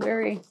have some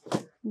very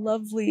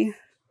lovely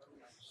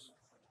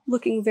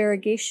looking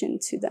variegation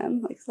to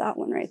them, like that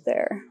one right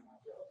there.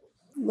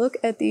 Look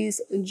at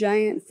these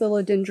giant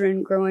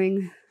philodendron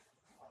growing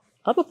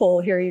up a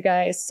pole here, you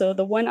guys. So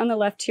the one on the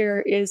left here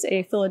is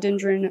a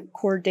philodendron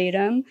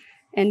cordatum,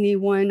 and the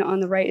one on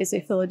the right is a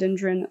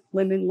philodendron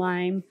lemon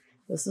lime.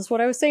 This is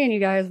what I was saying,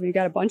 you guys. When you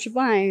got a bunch of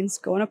vines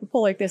going up a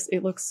pole like this,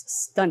 it looks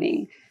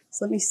stunning.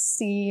 So let me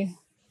see.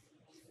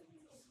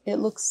 It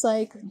looks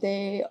like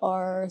they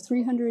are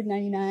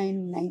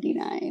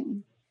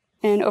 $399.99.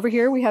 And over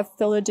here we have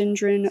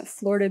philodendron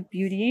Florida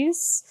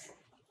Beauties.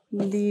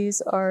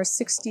 These are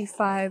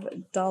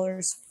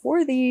 $65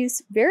 for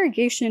these.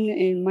 Variegation,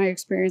 in my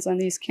experience on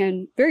these,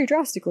 can vary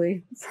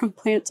drastically from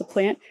plant to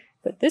plant,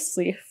 but this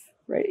leaf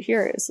right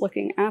here is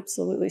looking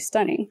absolutely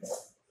stunning.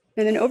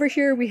 And then over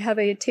here we have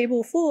a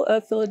table full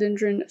of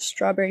philodendron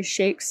strawberry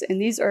shakes,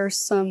 and these are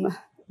some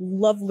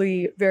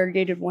lovely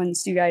variegated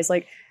ones, you guys.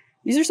 Like,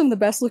 these are some of the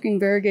best looking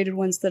variegated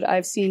ones that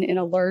I've seen in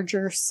a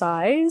larger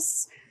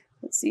size.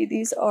 Let's see,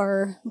 these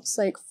are, looks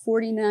like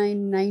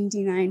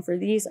 $49.99 for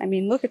these. I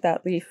mean, look at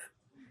that leaf.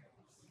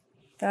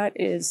 That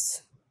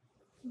is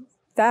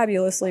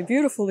fabulously,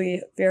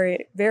 beautifully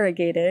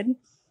variegated.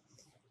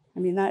 I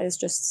mean, that is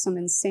just some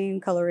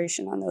insane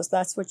coloration on those.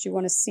 That's what you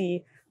want to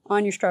see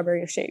on your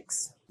strawberry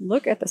shakes.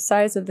 Look at the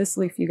size of this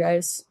leaf, you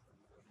guys.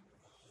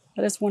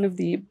 That is one of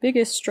the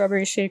biggest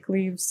strawberry shake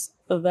leaves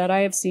that I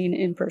have seen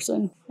in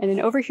person. And then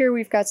over here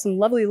we've got some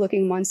lovely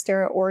looking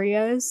Monstera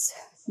aureas.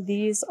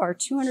 These are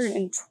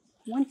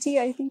 $220,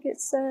 I think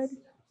it said.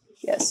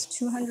 Yes,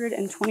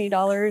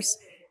 $220.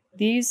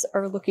 These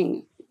are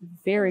looking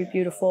very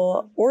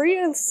beautiful.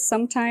 Orias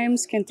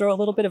sometimes can throw a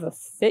little bit of a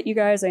fit, you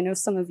guys. I know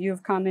some of you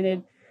have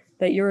commented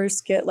that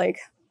yours get like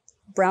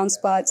brown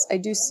spots. I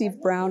do see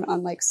brown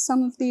on like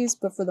some of these,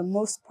 but for the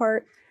most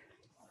part,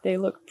 they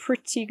look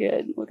pretty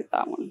good. Look at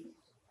that one.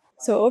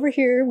 So over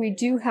here, we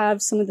do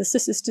have some of the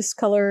Cissus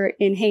Discolor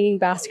in hanging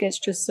baskets,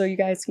 just so you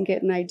guys can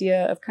get an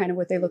idea of kind of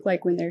what they look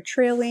like when they're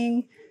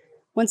trailing.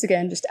 Once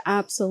again, just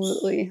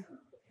absolutely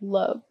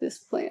love this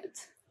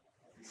plant.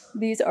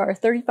 These are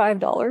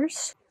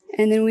 $35.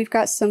 And then we've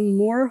got some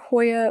more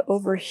Hoya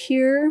over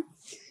here.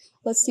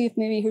 Let's see if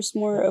maybe here's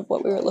more of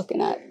what we were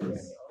looking at.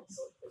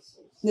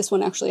 This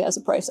one actually has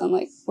a price on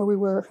like where we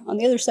were on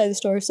the other side of the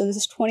store. So this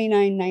is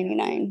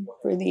 $29.99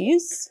 for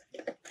these.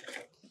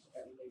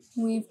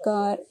 We've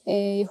got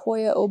a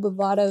Hoya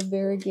obovata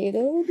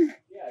variegated.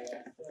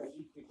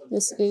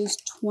 This is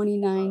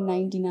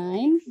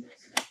 $29.99.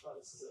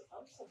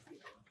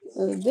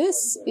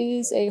 This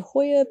is a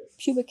Hoya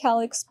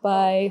pubicalix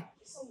by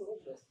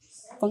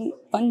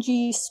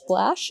Fungi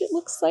Splash, it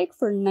looks like,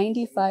 for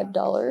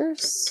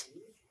 $95.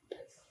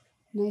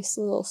 Nice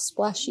little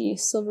splashy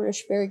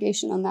silverish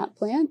variegation on that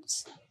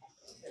plant.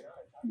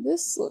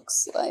 This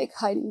looks like,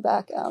 hiding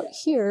back out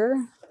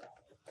here,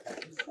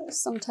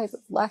 some type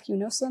of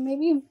lacunosa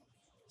maybe.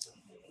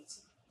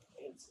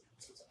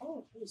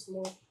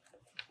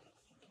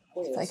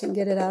 If I can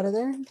get it out of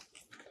there.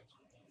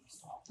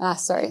 Ah,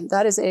 sorry,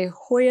 that is a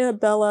Hoya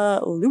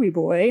Bella Louis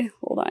Boy.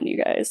 Hold on,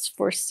 you guys,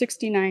 for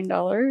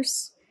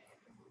 $69.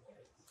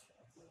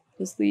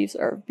 Those leaves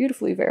are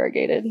beautifully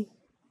variegated. We've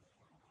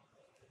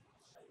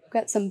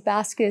got some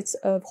baskets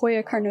of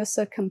Hoya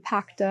Carnosa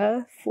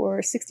Compacta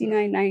for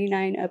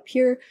 $69.99 up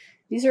here.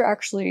 These are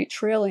actually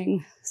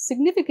trailing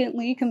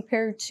significantly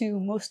compared to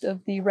most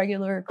of the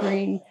regular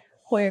green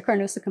Hoya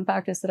Carnosa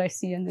Compactus that I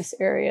see in this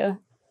area.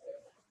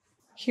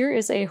 Here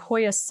is a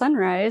Hoya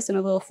Sunrise in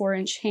a little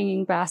 4-inch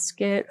hanging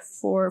basket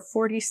for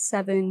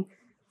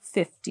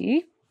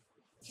 $47.50.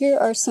 Here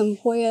are some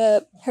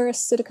Hoya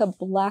Parasitica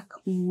Black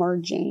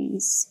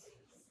Margins.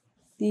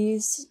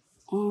 These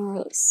are,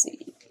 let's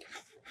see,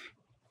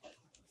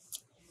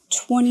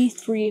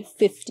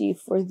 $23.50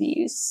 for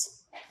these.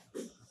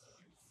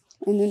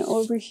 And then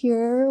over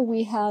here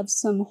we have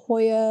some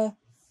Hoya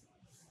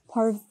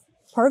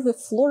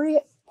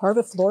Parviflora,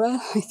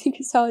 I think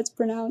is how it's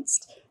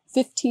pronounced.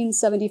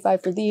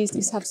 $15.75 for these.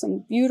 These have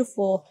some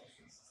beautiful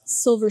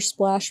silver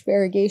splash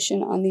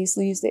variegation on these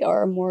leaves. They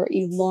are a more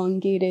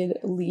elongated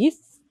leaf.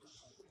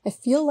 I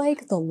feel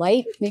like the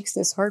light makes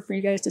this hard for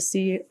you guys to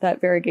see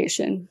that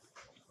variegation.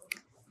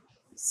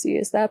 See,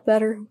 is that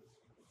better?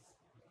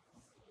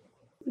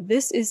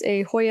 This is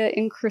a Hoya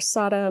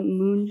Incrusata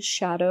Moon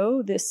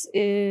Shadow. This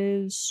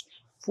is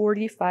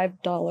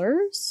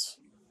 $45.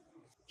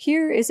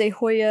 Here is a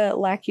Hoya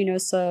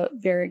Lacunosa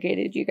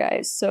variegated, you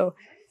guys. So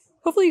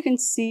hopefully you can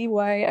see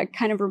why it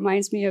kind of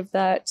reminds me of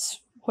that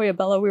Hoya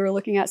Bella we were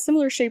looking at.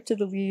 Similar shape to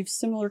the leaves,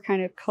 similar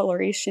kind of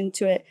coloration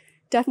to it.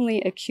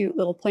 Definitely a cute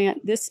little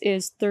plant. This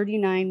is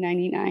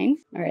 $39.99.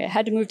 All right, I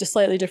had to move to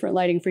slightly different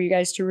lighting for you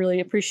guys to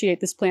really appreciate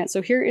this plant.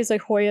 So here is a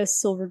Hoya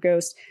Silver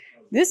Ghost.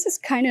 This has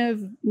kind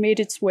of made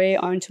its way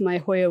onto my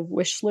Hoya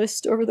wish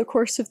list over the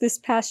course of this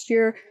past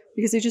year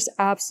because I just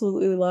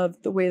absolutely love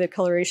the way the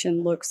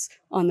coloration looks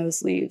on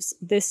those leaves.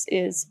 This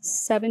is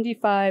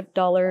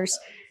 $75.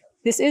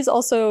 This is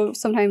also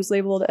sometimes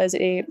labeled as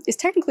it's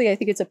technically, I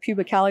think it's a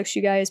pubicalix,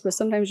 you guys, but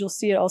sometimes you'll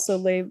see it also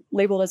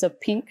labeled as a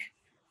pink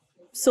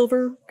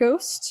silver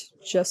ghost,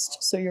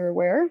 just so you're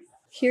aware.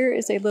 Here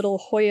is a little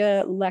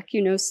Hoya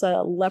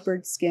Lacunosa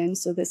leopard skin.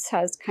 So this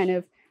has kind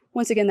of,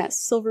 once again, that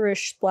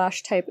silverish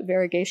splash type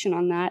variegation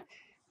on that.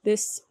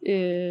 This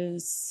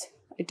is,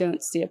 I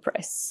don't see a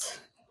price.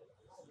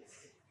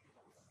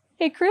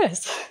 Hey,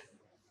 Chris,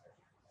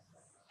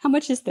 how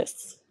much is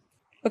this?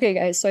 Okay,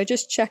 guys, so I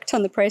just checked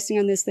on the pricing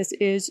on this. This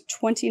is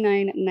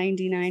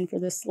 $29.99 for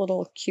this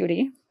little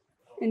cutie.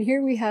 And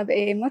here we have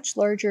a much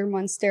larger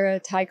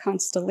Monstera Thai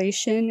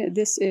Constellation.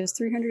 This is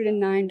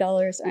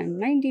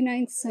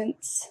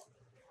 $309.99.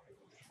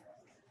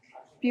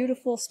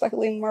 Beautiful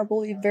speckly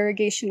marbly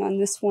variegation on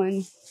this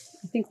one.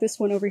 I think this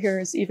one over here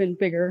is even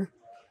bigger.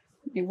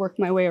 Let me work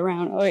my way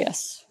around. Oh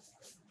yes.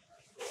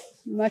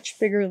 Much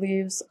bigger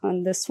leaves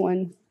on this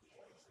one.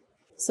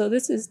 So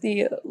this is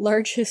the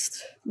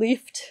largest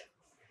leafed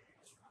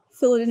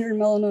Philodendron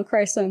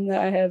melanochrysum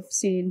that I have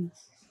seen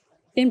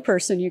in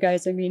person, you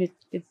guys. I mean,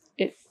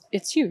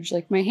 it's huge.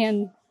 Like, my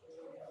hand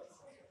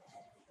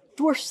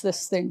dwarfs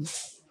this thing.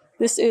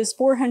 This is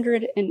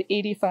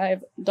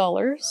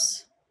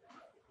 $485.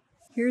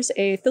 Here's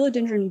a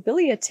Philodendron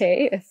biliate,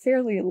 a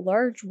fairly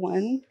large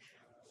one.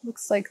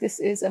 Looks like this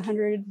is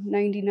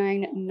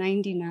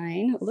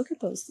 $199.99. Look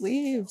at those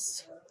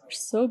leaves. They're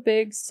so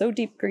big, so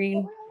deep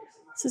green.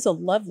 This is a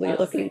lovely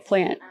looking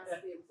plant.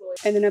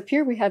 And then up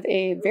here we have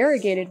a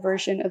variegated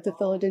version of the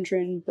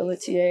Philodendron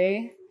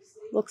biliate.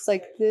 Looks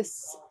like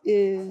this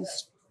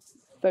is,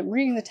 if I'm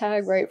reading the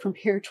tag right from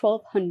here,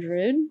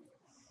 $1,200.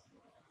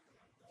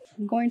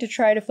 I'm going to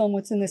try to film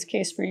what's in this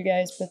case for you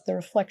guys, but the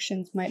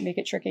reflections might make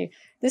it tricky.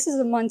 This is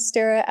a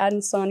Monstera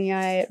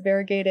adansonii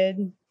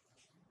variegated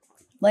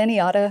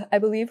laniata, I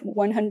believe,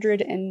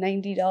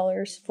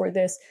 $190 for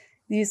this.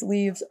 These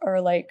leaves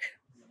are like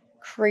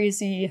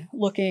crazy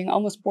looking,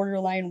 almost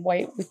borderline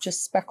white with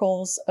just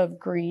speckles of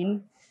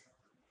green.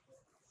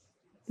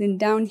 Then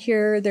down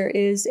here, there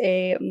is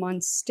a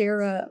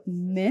Monstera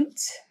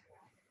mint.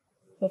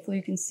 Hopefully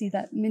you can see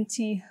that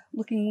minty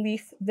looking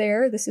leaf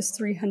there. This is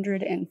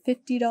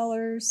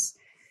 $350.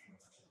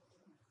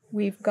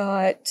 We've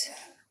got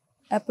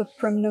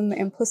Epiprimnum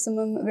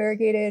amplissimum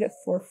variegated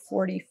for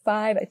 $45.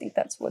 I think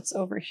that's what's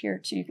over here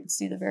too. You can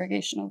see the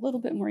variegation a little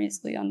bit more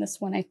easily on this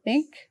one, I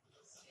think.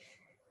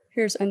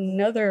 Here's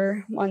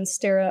another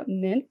Monstera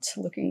mint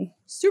looking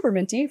super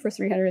minty for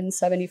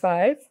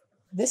 $375.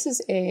 This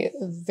is a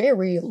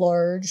very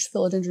large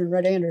Philodendron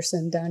Red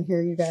Anderson down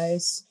here, you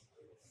guys,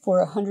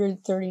 for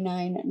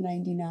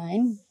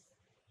 $139.99.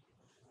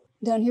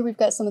 Down here we've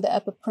got some of the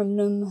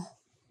Epiprimnum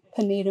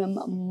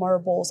pinnatum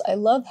marbles. I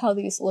love how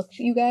these look,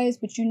 you guys,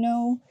 but you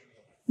know,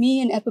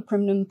 me and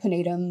Epiprimnum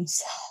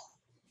pinnatums,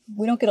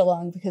 we don't get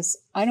along because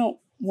I don't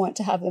want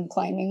to have them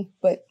climbing,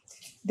 but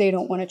they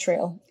don't want to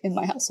trail in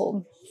my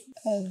household.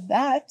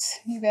 That,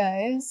 you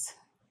guys,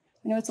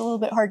 I know it's a little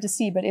bit hard to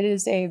see, but it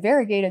is a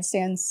variegated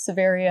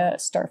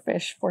Sansevieria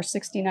starfish for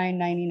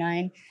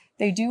 $69.99.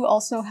 They do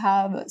also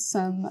have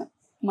some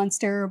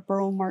Monstera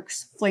Burl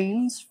Marks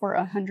flames for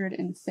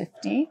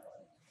 $150.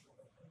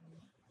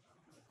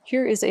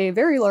 Here is a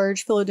very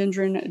large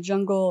Philodendron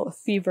Jungle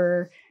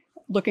Fever,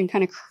 looking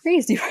kind of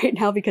crazy right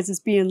now because it's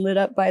being lit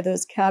up by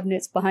those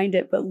cabinets behind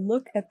it, but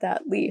look at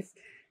that leaf.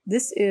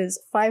 This is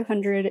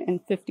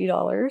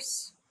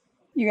 $550.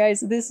 You guys,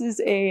 this is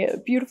a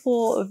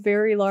beautiful,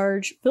 very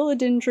large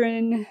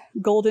Philodendron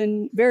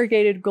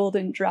variegated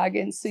golden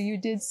dragon. So you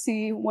did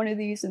see one of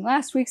these in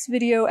last week's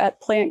video at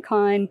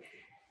PlantCon.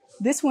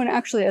 This one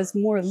actually has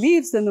more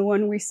leaves than the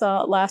one we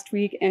saw last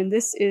week, and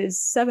this is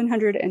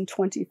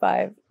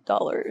 $725.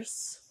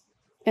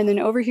 And then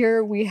over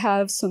here we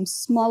have some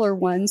smaller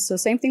ones. So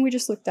same thing we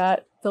just looked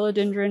at,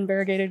 Philodendron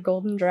variegated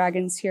golden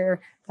dragons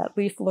here. That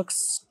leaf looks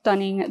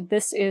stunning.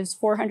 This is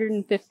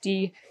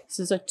 $450. This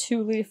is a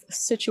 2-leaf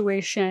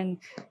situation.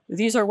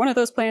 These are one of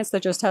those plants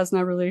that just has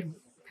not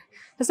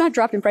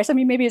dropped in price. I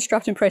mean, maybe it's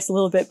dropped in price a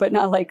little bit, but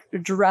not like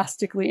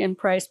drastically in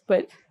price,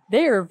 but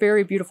they are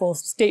very beautiful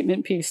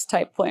statement piece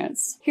type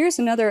plants. Here's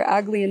another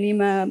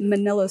Aglaonema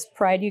Manila's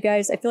Pride, you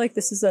guys. I feel like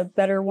this is a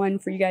better one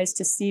for you guys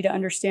to see to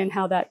understand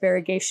how that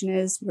variegation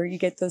is, where you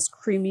get those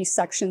creamy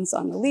sections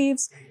on the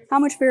leaves, how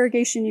much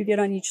variegation you get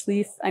on each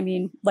leaf. I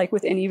mean, like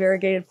with any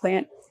variegated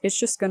plant, it's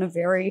just going to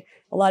vary.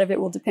 A lot of it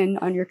will depend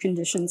on your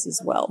conditions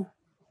as well.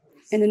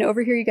 And then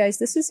over here, you guys,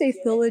 this is a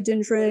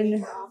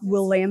Philodendron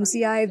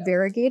Williamsii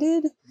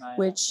variegated,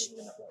 which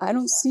I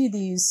don't see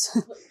these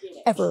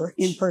ever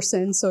in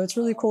person. So it's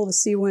really cool to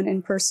see one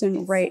in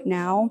person right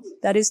now.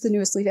 That is the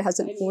newest leaf. It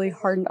hasn't fully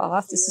hardened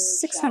off. This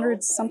is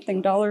 $600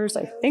 something,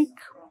 I think.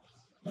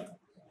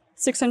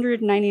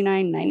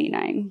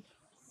 $699.99.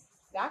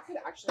 That could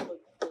actually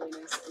look really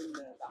nice in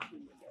the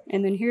bathroom.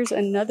 And then here's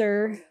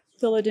another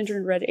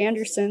Philodendron Red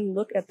Anderson.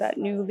 Look at that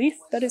new leaf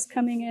that is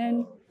coming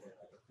in.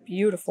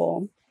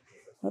 Beautiful.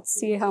 Let's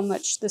see how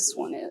much this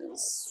one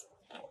is.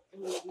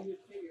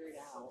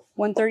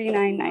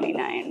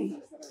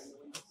 $139.99.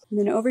 And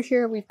then over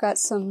here we've got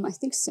some, I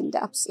think,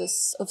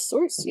 Syndapsis of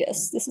sorts.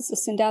 Yes, this is a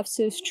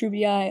Syndapsis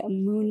trubii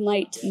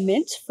Moonlight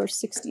Mint for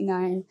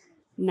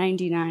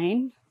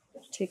 $69.99.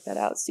 Take that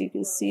out so you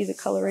can see the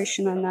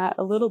coloration on that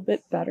a little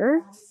bit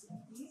better.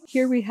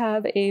 Here we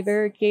have a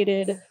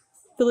variegated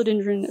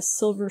Philodendron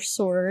Silver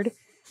Sword.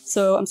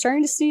 So I'm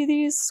starting to see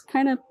these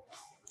kind of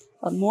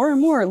more and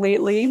more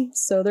lately.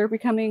 So they're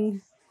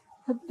becoming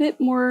a bit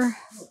more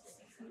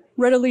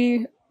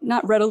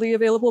not readily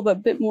available, but a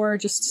bit more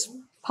just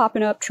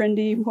popping up,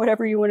 trendy,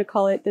 whatever you want to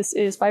call it. This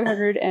is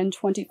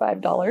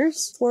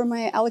 $525. For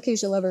my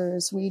alocasia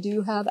lovers, we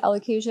do have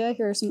alocasia.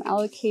 Here are some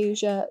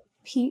alocasia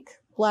pink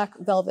black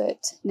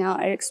velvet. Now,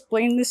 I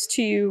explained this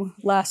to you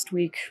last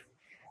week,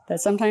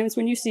 that sometimes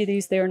when you see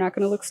these, they are not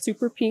going to look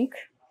super pink.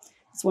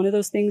 It's one of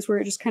those things where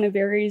it just kind of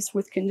varies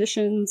with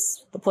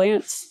conditions, the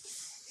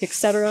plants,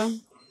 etc.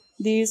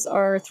 These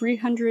are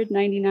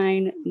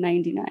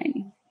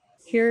 $399.99.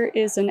 Here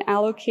is an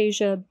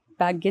alocasia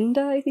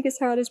Baginda, I think is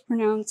how it is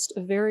pronounced,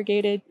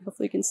 variegated.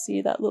 Hopefully you can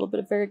see that little bit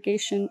of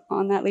variegation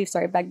on that leaf.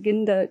 Sorry,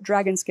 Baginda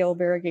dragon scale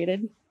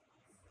variegated.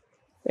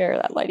 There,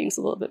 that lighting's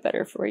a little bit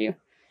better for you.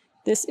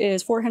 This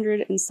is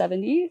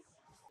 $470.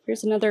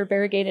 Here's another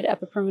variegated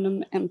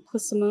Epiprimnum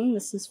amplissimum.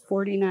 This is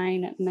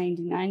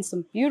 $49.99.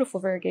 Some beautiful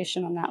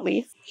variegation on that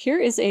leaf. Here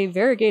is a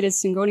variegated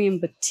Syngonium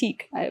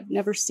batik. I have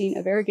never seen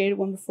a variegated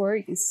one before.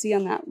 You can see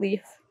on that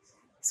leaf,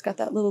 it's got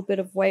that little bit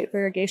of white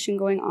variegation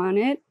going on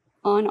it.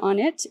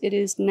 It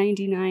is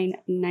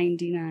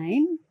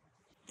 $99.99.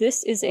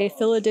 This is a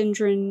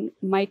Philodendron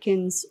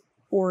Micans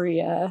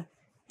aurea.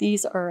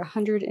 These are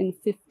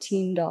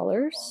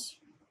 $115.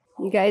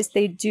 You guys,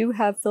 they do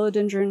have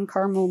Philodendron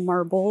caramel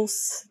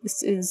marbles.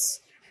 This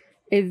is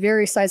a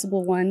very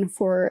sizable one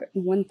for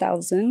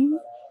 $1,000.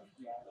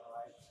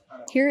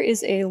 Here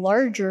is a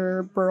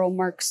larger Burl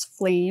Marks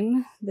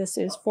flame. This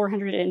is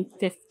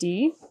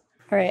 $450.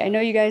 All right, I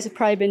know you guys have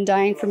probably been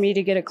dying for me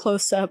to get a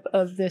close-up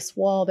of this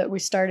wall that we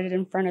started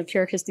in front of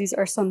here because these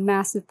are some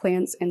massive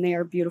plants and they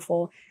are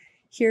beautiful.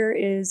 Here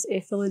is a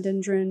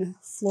philodendron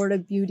Florida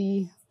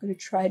Beauty. I'm going to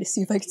try to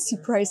see if I can see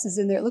prices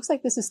in there. It looks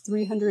like this is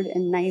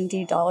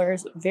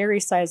 $390, very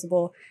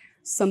sizable.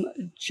 Some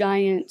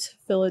giant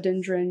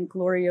philodendron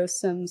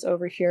gloriosums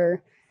over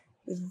here.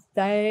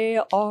 They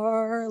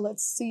are,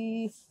 let's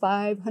see,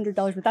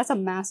 $500, but that's a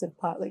massive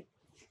pot. Like,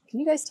 can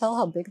you guys tell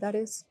how big that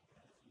is?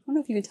 I don't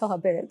know if you can tell how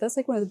big. That's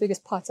like one of the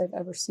biggest pots I've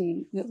ever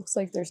seen. And it looks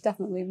like there's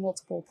definitely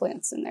multiple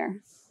plants in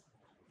there.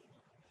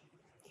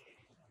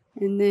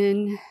 And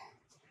then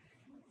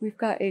we've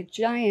got a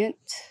giant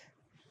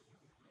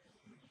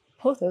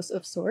pothos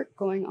of sort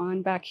going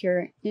on back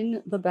here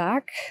in the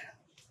back.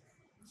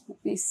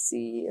 Let me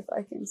see if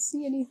I can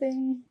see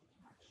anything.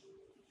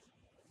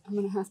 I'm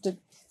gonna have to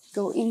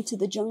go into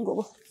the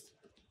jungle.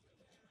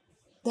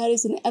 That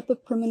is an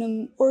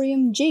Epipremnum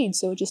aureum jade,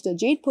 so just a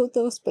jade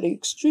pothos, but an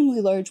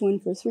extremely large one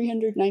for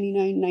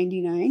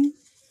 $399.99.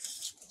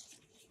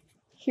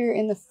 Here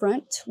in the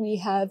front, we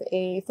have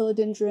a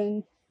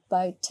philodendron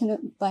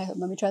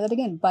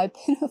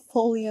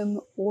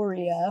Bipinifolium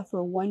aurea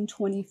for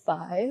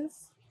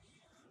 $125.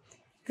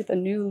 Get the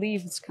new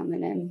leaves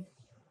coming in.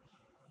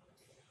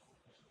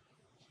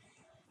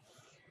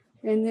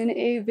 And then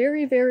a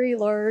very, very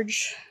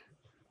large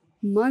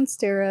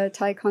Monstera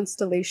Thai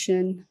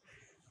constellation.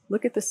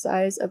 Look at the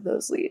size of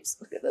those leaves.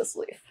 Look at this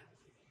leaf.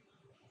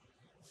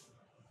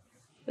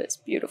 That's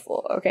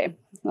beautiful. Okay,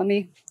 let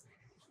me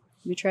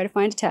try to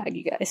find a tag,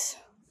 you guys.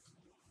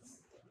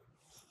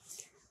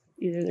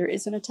 Either there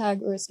isn't a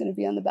tag or it's going to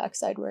be on the back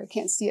side where I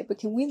can't see it. But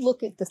can we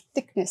look at the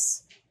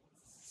thickness?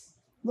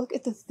 Look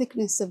at the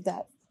thickness of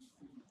that.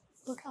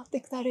 Look how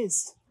thick that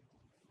is.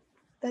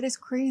 That is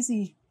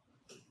crazy.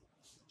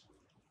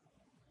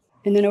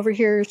 And then over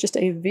here is just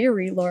a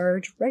very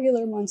large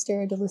regular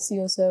Monstera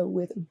deliciosa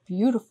with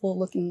beautiful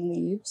looking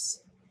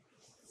leaves.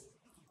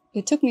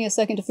 It took me a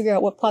second to figure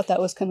out what pot that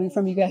was coming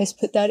from, you guys,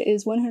 but that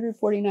is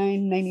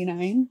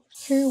 $149.99.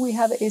 Here we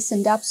have a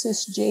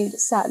Syndapsis Jade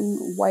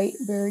Satin White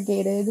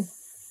Variegated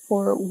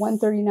for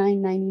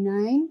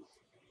 $139.99.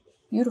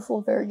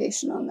 Beautiful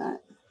variegation on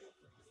that.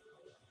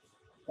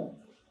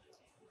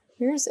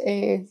 Here's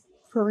a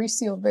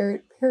Paraiso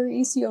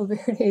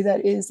Verde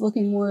that is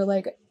looking more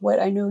like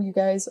what I know you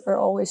guys are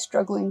always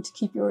struggling to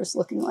keep yours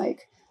looking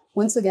like.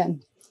 Once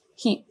again,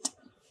 heat.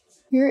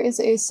 Here is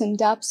a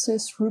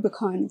Syndapsis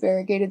Rubicon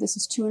variegated. This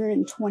is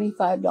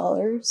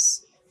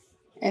 $225.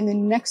 And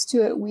then next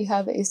to it, we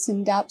have a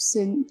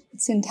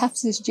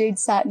Syndapsis Jade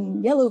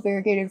Satin Yellow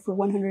variegated for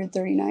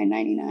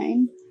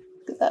 $139.99.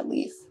 Look at that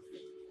leaf.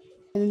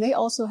 And then they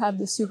also have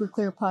the super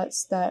clear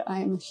pots that I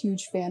am a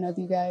huge fan of,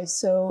 you guys.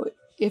 So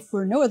if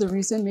for no other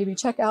reason, maybe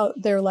check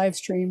out their live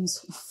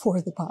streams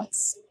for the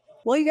pots.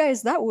 Well, you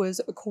guys, that was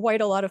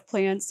quite a lot of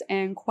plants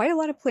and quite a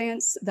lot of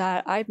plants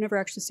that I've never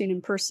actually seen in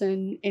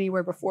person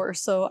anywhere before.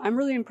 So I'm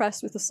really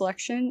impressed with the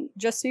selection.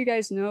 Just so you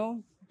guys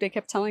know, they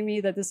kept telling me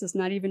that this is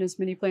not even as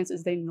many plants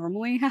as they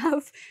normally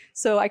have.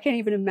 So I can't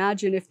even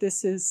imagine if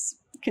this is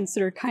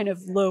considered kind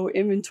of low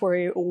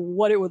inventory,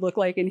 what it would look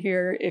like in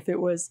here if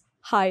it was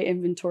high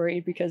inventory,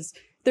 because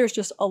there's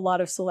just a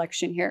lot of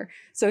selection here.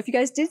 So if you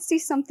guys did see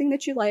something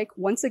that you like,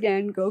 once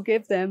again, go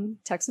give them,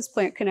 Texas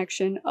Plant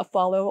Connection, a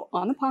follow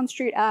on the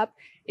Palmstreet app.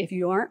 If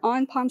you aren't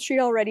on Palmstreet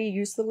already,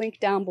 use the link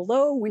down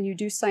below. When you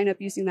do sign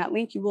up using that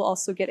link, you will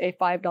also get a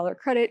 $5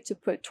 credit to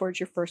put towards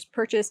your first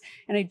purchase.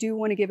 And I do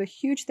want to give a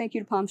huge thank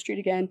you to Palmstreet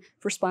again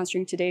for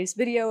sponsoring today's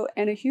video,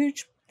 and a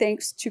huge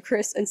thanks to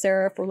Chris and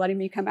Sarah for letting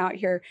me come out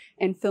here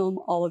and film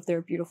all of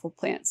their beautiful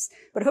plants.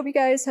 But I hope you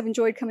guys have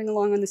enjoyed coming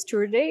along on this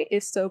tour today.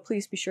 If so,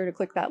 please be sure to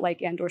click that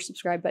like and/or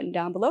subscribe button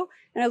down below.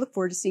 And I look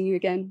forward to seeing you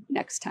again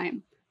next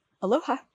time. Aloha!